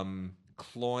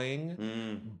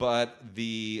cloying, but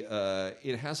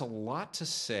it has a lot to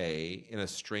say in a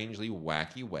strangely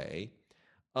wacky way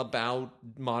about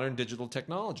modern digital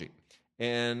technology.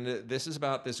 And this is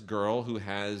about this girl who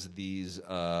has these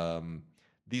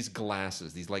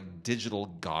glasses, these like digital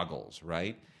goggles,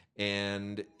 right?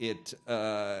 And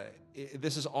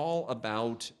this is all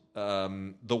about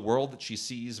the world that she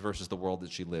sees versus the world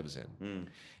that she lives in.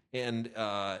 And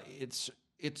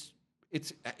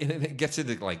and it gets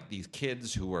into like these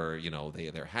kids who are,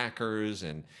 they're hackers,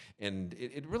 and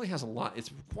it really has a lot. It's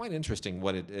quite interesting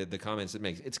what the comments it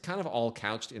makes. It's kind of all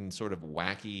couched in sort of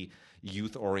wacky,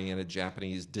 youth-oriented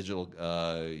Japanese digital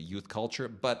youth culture,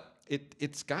 but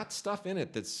it's got stuff in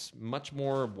it that's much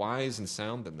more wise and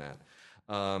sound than that.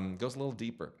 Goes a little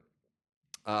deeper.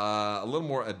 A little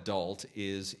more adult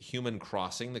is Human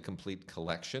Crossing, the complete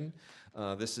collection.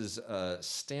 This is a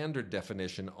standard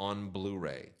definition on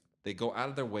Blu-ray. They go out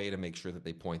of their way to make sure that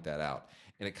they point that out,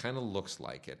 and it kind of looks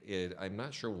like it. I'm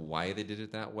not sure why they did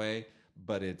it that way,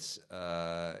 but it's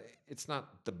not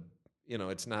the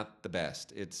it's not the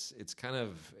best. It's kind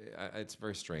of it's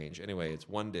very strange. Anyway, it's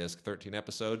one disc, 13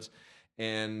 episodes,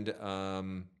 and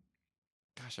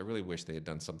gosh, I really wish they had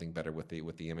done something better with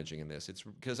the imaging in this. It's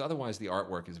because otherwise the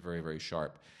artwork is very, very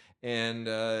sharp, and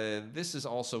this is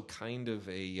also kind of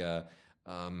a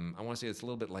I want to say it's a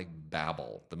little bit like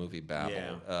Babel, the movie Babel.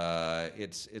 Yeah.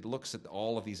 It looks at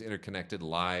all of these interconnected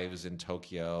lives in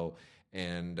Tokyo,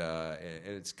 and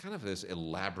it's kind of this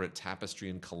elaborate tapestry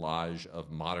and collage of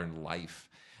modern life,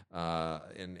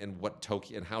 and what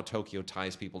Tokyo and how Tokyo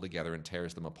ties people together and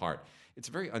tears them apart. It's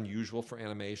very unusual for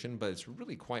animation, but it's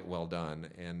really quite well done,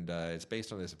 and it's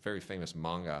based on this very famous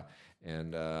manga.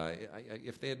 And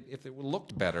if it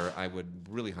looked better, I would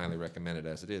really highly recommend it.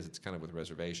 As it is, it's kind of with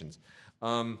reservations.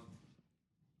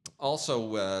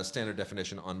 Also, standard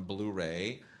definition on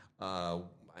Blu-ray.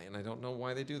 And I don't know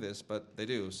why they do this, but they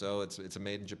do. So it's a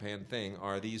made in Japan thing.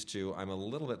 Are these two? I'm a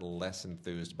little bit less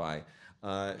enthused by.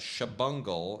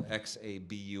 Shabungle,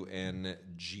 Xabungle.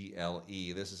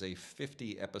 This is a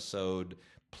 50 episode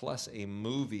plus a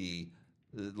movie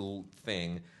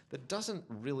thing that doesn't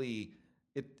really.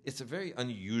 It's a very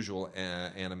unusual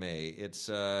anime. It's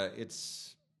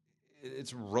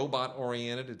robot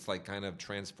oriented. It's like kind of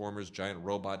Transformers, giant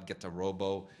robot, get to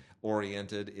robo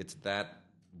oriented. It's that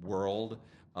world.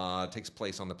 Takes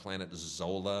place on the planet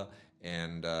Zola,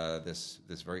 and this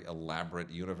very elaborate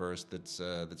universe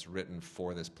that's written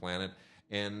for this planet,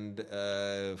 and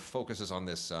focuses on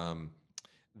this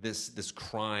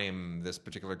crime, this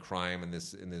particular crime, in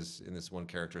this one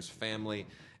character's family,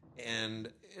 and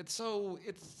it's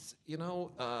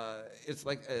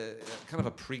like a kind of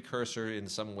a precursor in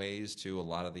some ways to a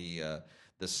lot of the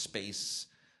space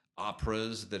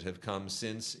operas that have come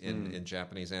since in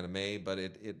Japanese anime, but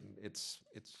it's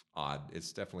odd.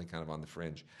 It's definitely kind of on the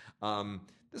fringe.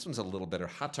 This one's a little better.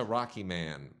 Hataraki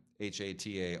Man,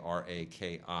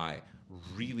 Hataraki.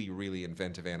 Really, really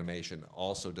inventive animation.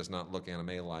 Also does not look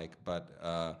anime-like,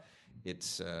 but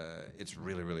it's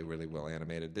really, really, really well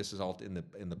animated. This is all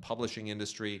in the publishing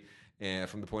industry,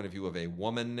 from the point of view of a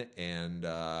woman, and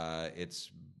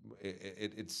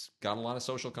it's got a lot of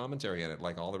social commentary in it,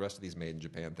 like all the rest of these made in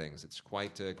Japan things. It's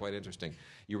quite interesting.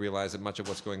 You realize that much of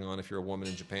what's going on if you're a woman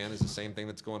in Japan is the same thing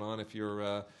that's going on if you're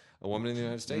a woman in the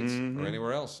United States or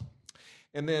anywhere else.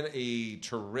 And then a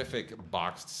terrific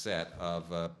boxed set of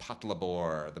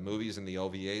Patlabor, the movies in the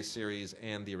OVA series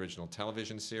and the original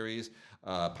television series.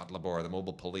 Patlabor, the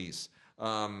Mobile Police.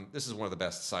 This is one of the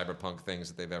best cyberpunk things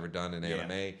that they've ever done in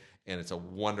anime, and it's a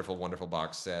wonderful, wonderful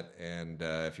box set. And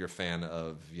if you're a fan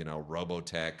of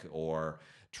Robotech or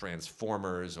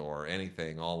Transformers or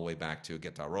anything, all the way back to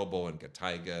Geta Robo and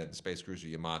Getaiga and Space Cruiser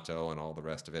Yamato and all the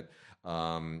rest of it,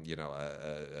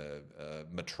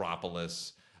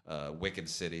 Metropolis. Wicked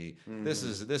City. This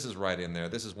is right in there.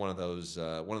 This is one of those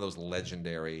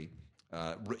legendary.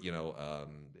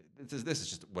 This is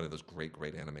just one of those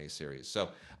great anime series. So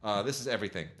this is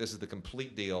everything. This is the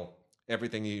complete deal.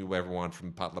 Everything you ever want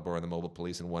from Patlabor and the Mobile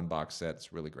Police in one box set.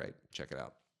 It's really great. Check it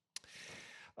out.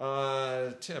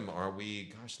 Tim, are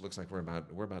we? Gosh, it looks like we're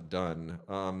about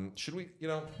done. Should we?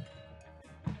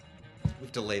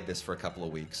 We've delayed this for a couple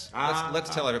of weeks. Let's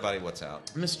tell everybody what's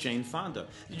out. Miss Jane Fonda.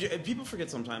 People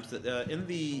forget sometimes that in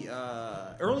the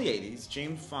early 80s,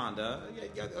 Jane Fonda,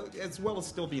 as well as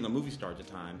still being a movie star at the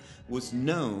time, was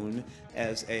known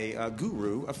as a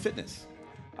guru of fitness.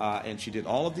 And she did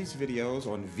all of these videos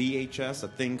on VHS, a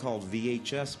thing called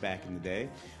VHS back in the day.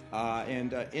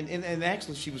 And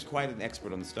actually, she was quite an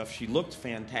expert on the stuff. She looked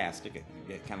fantastic.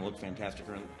 It kind of looked fantastic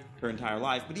her entire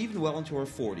life, but even well into her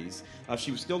 40s, she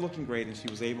was still looking great, and she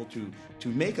was able to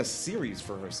make a series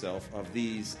for herself of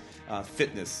these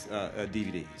fitness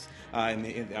DVDs.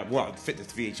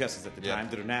 Fitness VHSs at the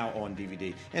time that are now on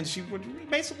DVD. And she would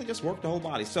basically just work the whole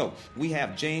body. So we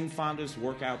have Jane Fonda's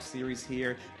workout series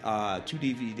here, two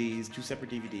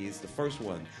separate DVDs. The first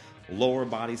one, lower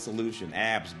body solution,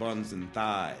 abs, buns, and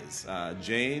thighs.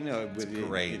 Jane,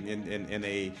 great.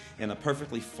 In a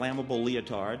perfectly flammable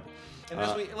leotard. And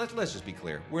let's just be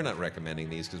clear. We're not recommending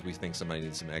these because we think somebody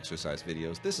needs some exercise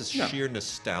videos. This is sheer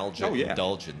nostalgia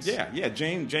indulgence. Yeah.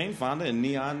 Jane Fonda in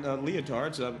neon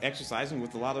leotards exercising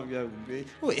with a lot of...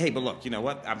 hey, but look, you know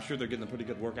what? I'm sure they're getting a pretty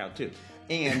good workout, too.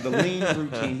 And the Lean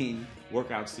Routine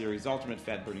workout series, ultimate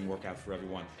fat-burning workout for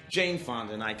everyone. Jane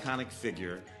Fonda, an iconic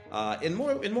figure. In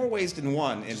more ways than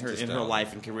one in her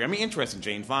life and career. I mean, interesting.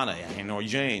 Jane Fonda, Hanoi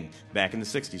Jane. Back in the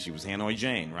 '60s, she was Hanoi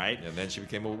Jane, right? And then she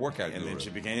became a workout guru. And then she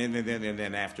became, and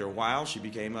then after a while, she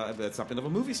became something of a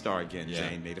movie star again. Yeah.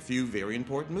 Jane made a few very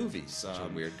important movies. Such a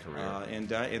weird career. And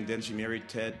then she married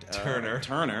Ted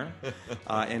Turner,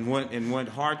 and went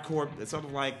hardcore, sort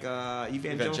of like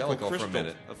evangelical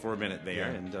for a minute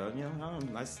there. Yeah.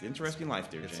 And nice, interesting life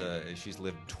there. Jane. She's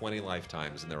lived 20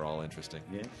 lifetimes, and they're all interesting.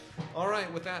 Yeah. All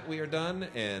right, with that, we are done,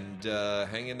 and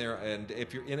hang in there. And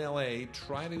if you're in LA,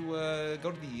 try to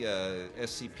go to the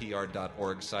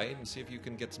scpr.org site and see if you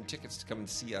can get some tickets to come and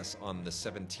see us on the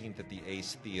 17th at the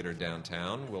Ace Theater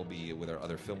downtown. We'll be with our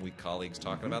other Film Week colleagues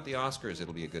talking about the Oscars.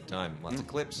 It'll be a good time. Lots of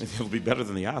clips. It'll be better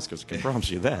than the Oscars. I can promise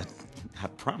you that. I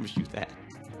promise you that.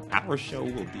 Our show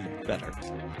will be better.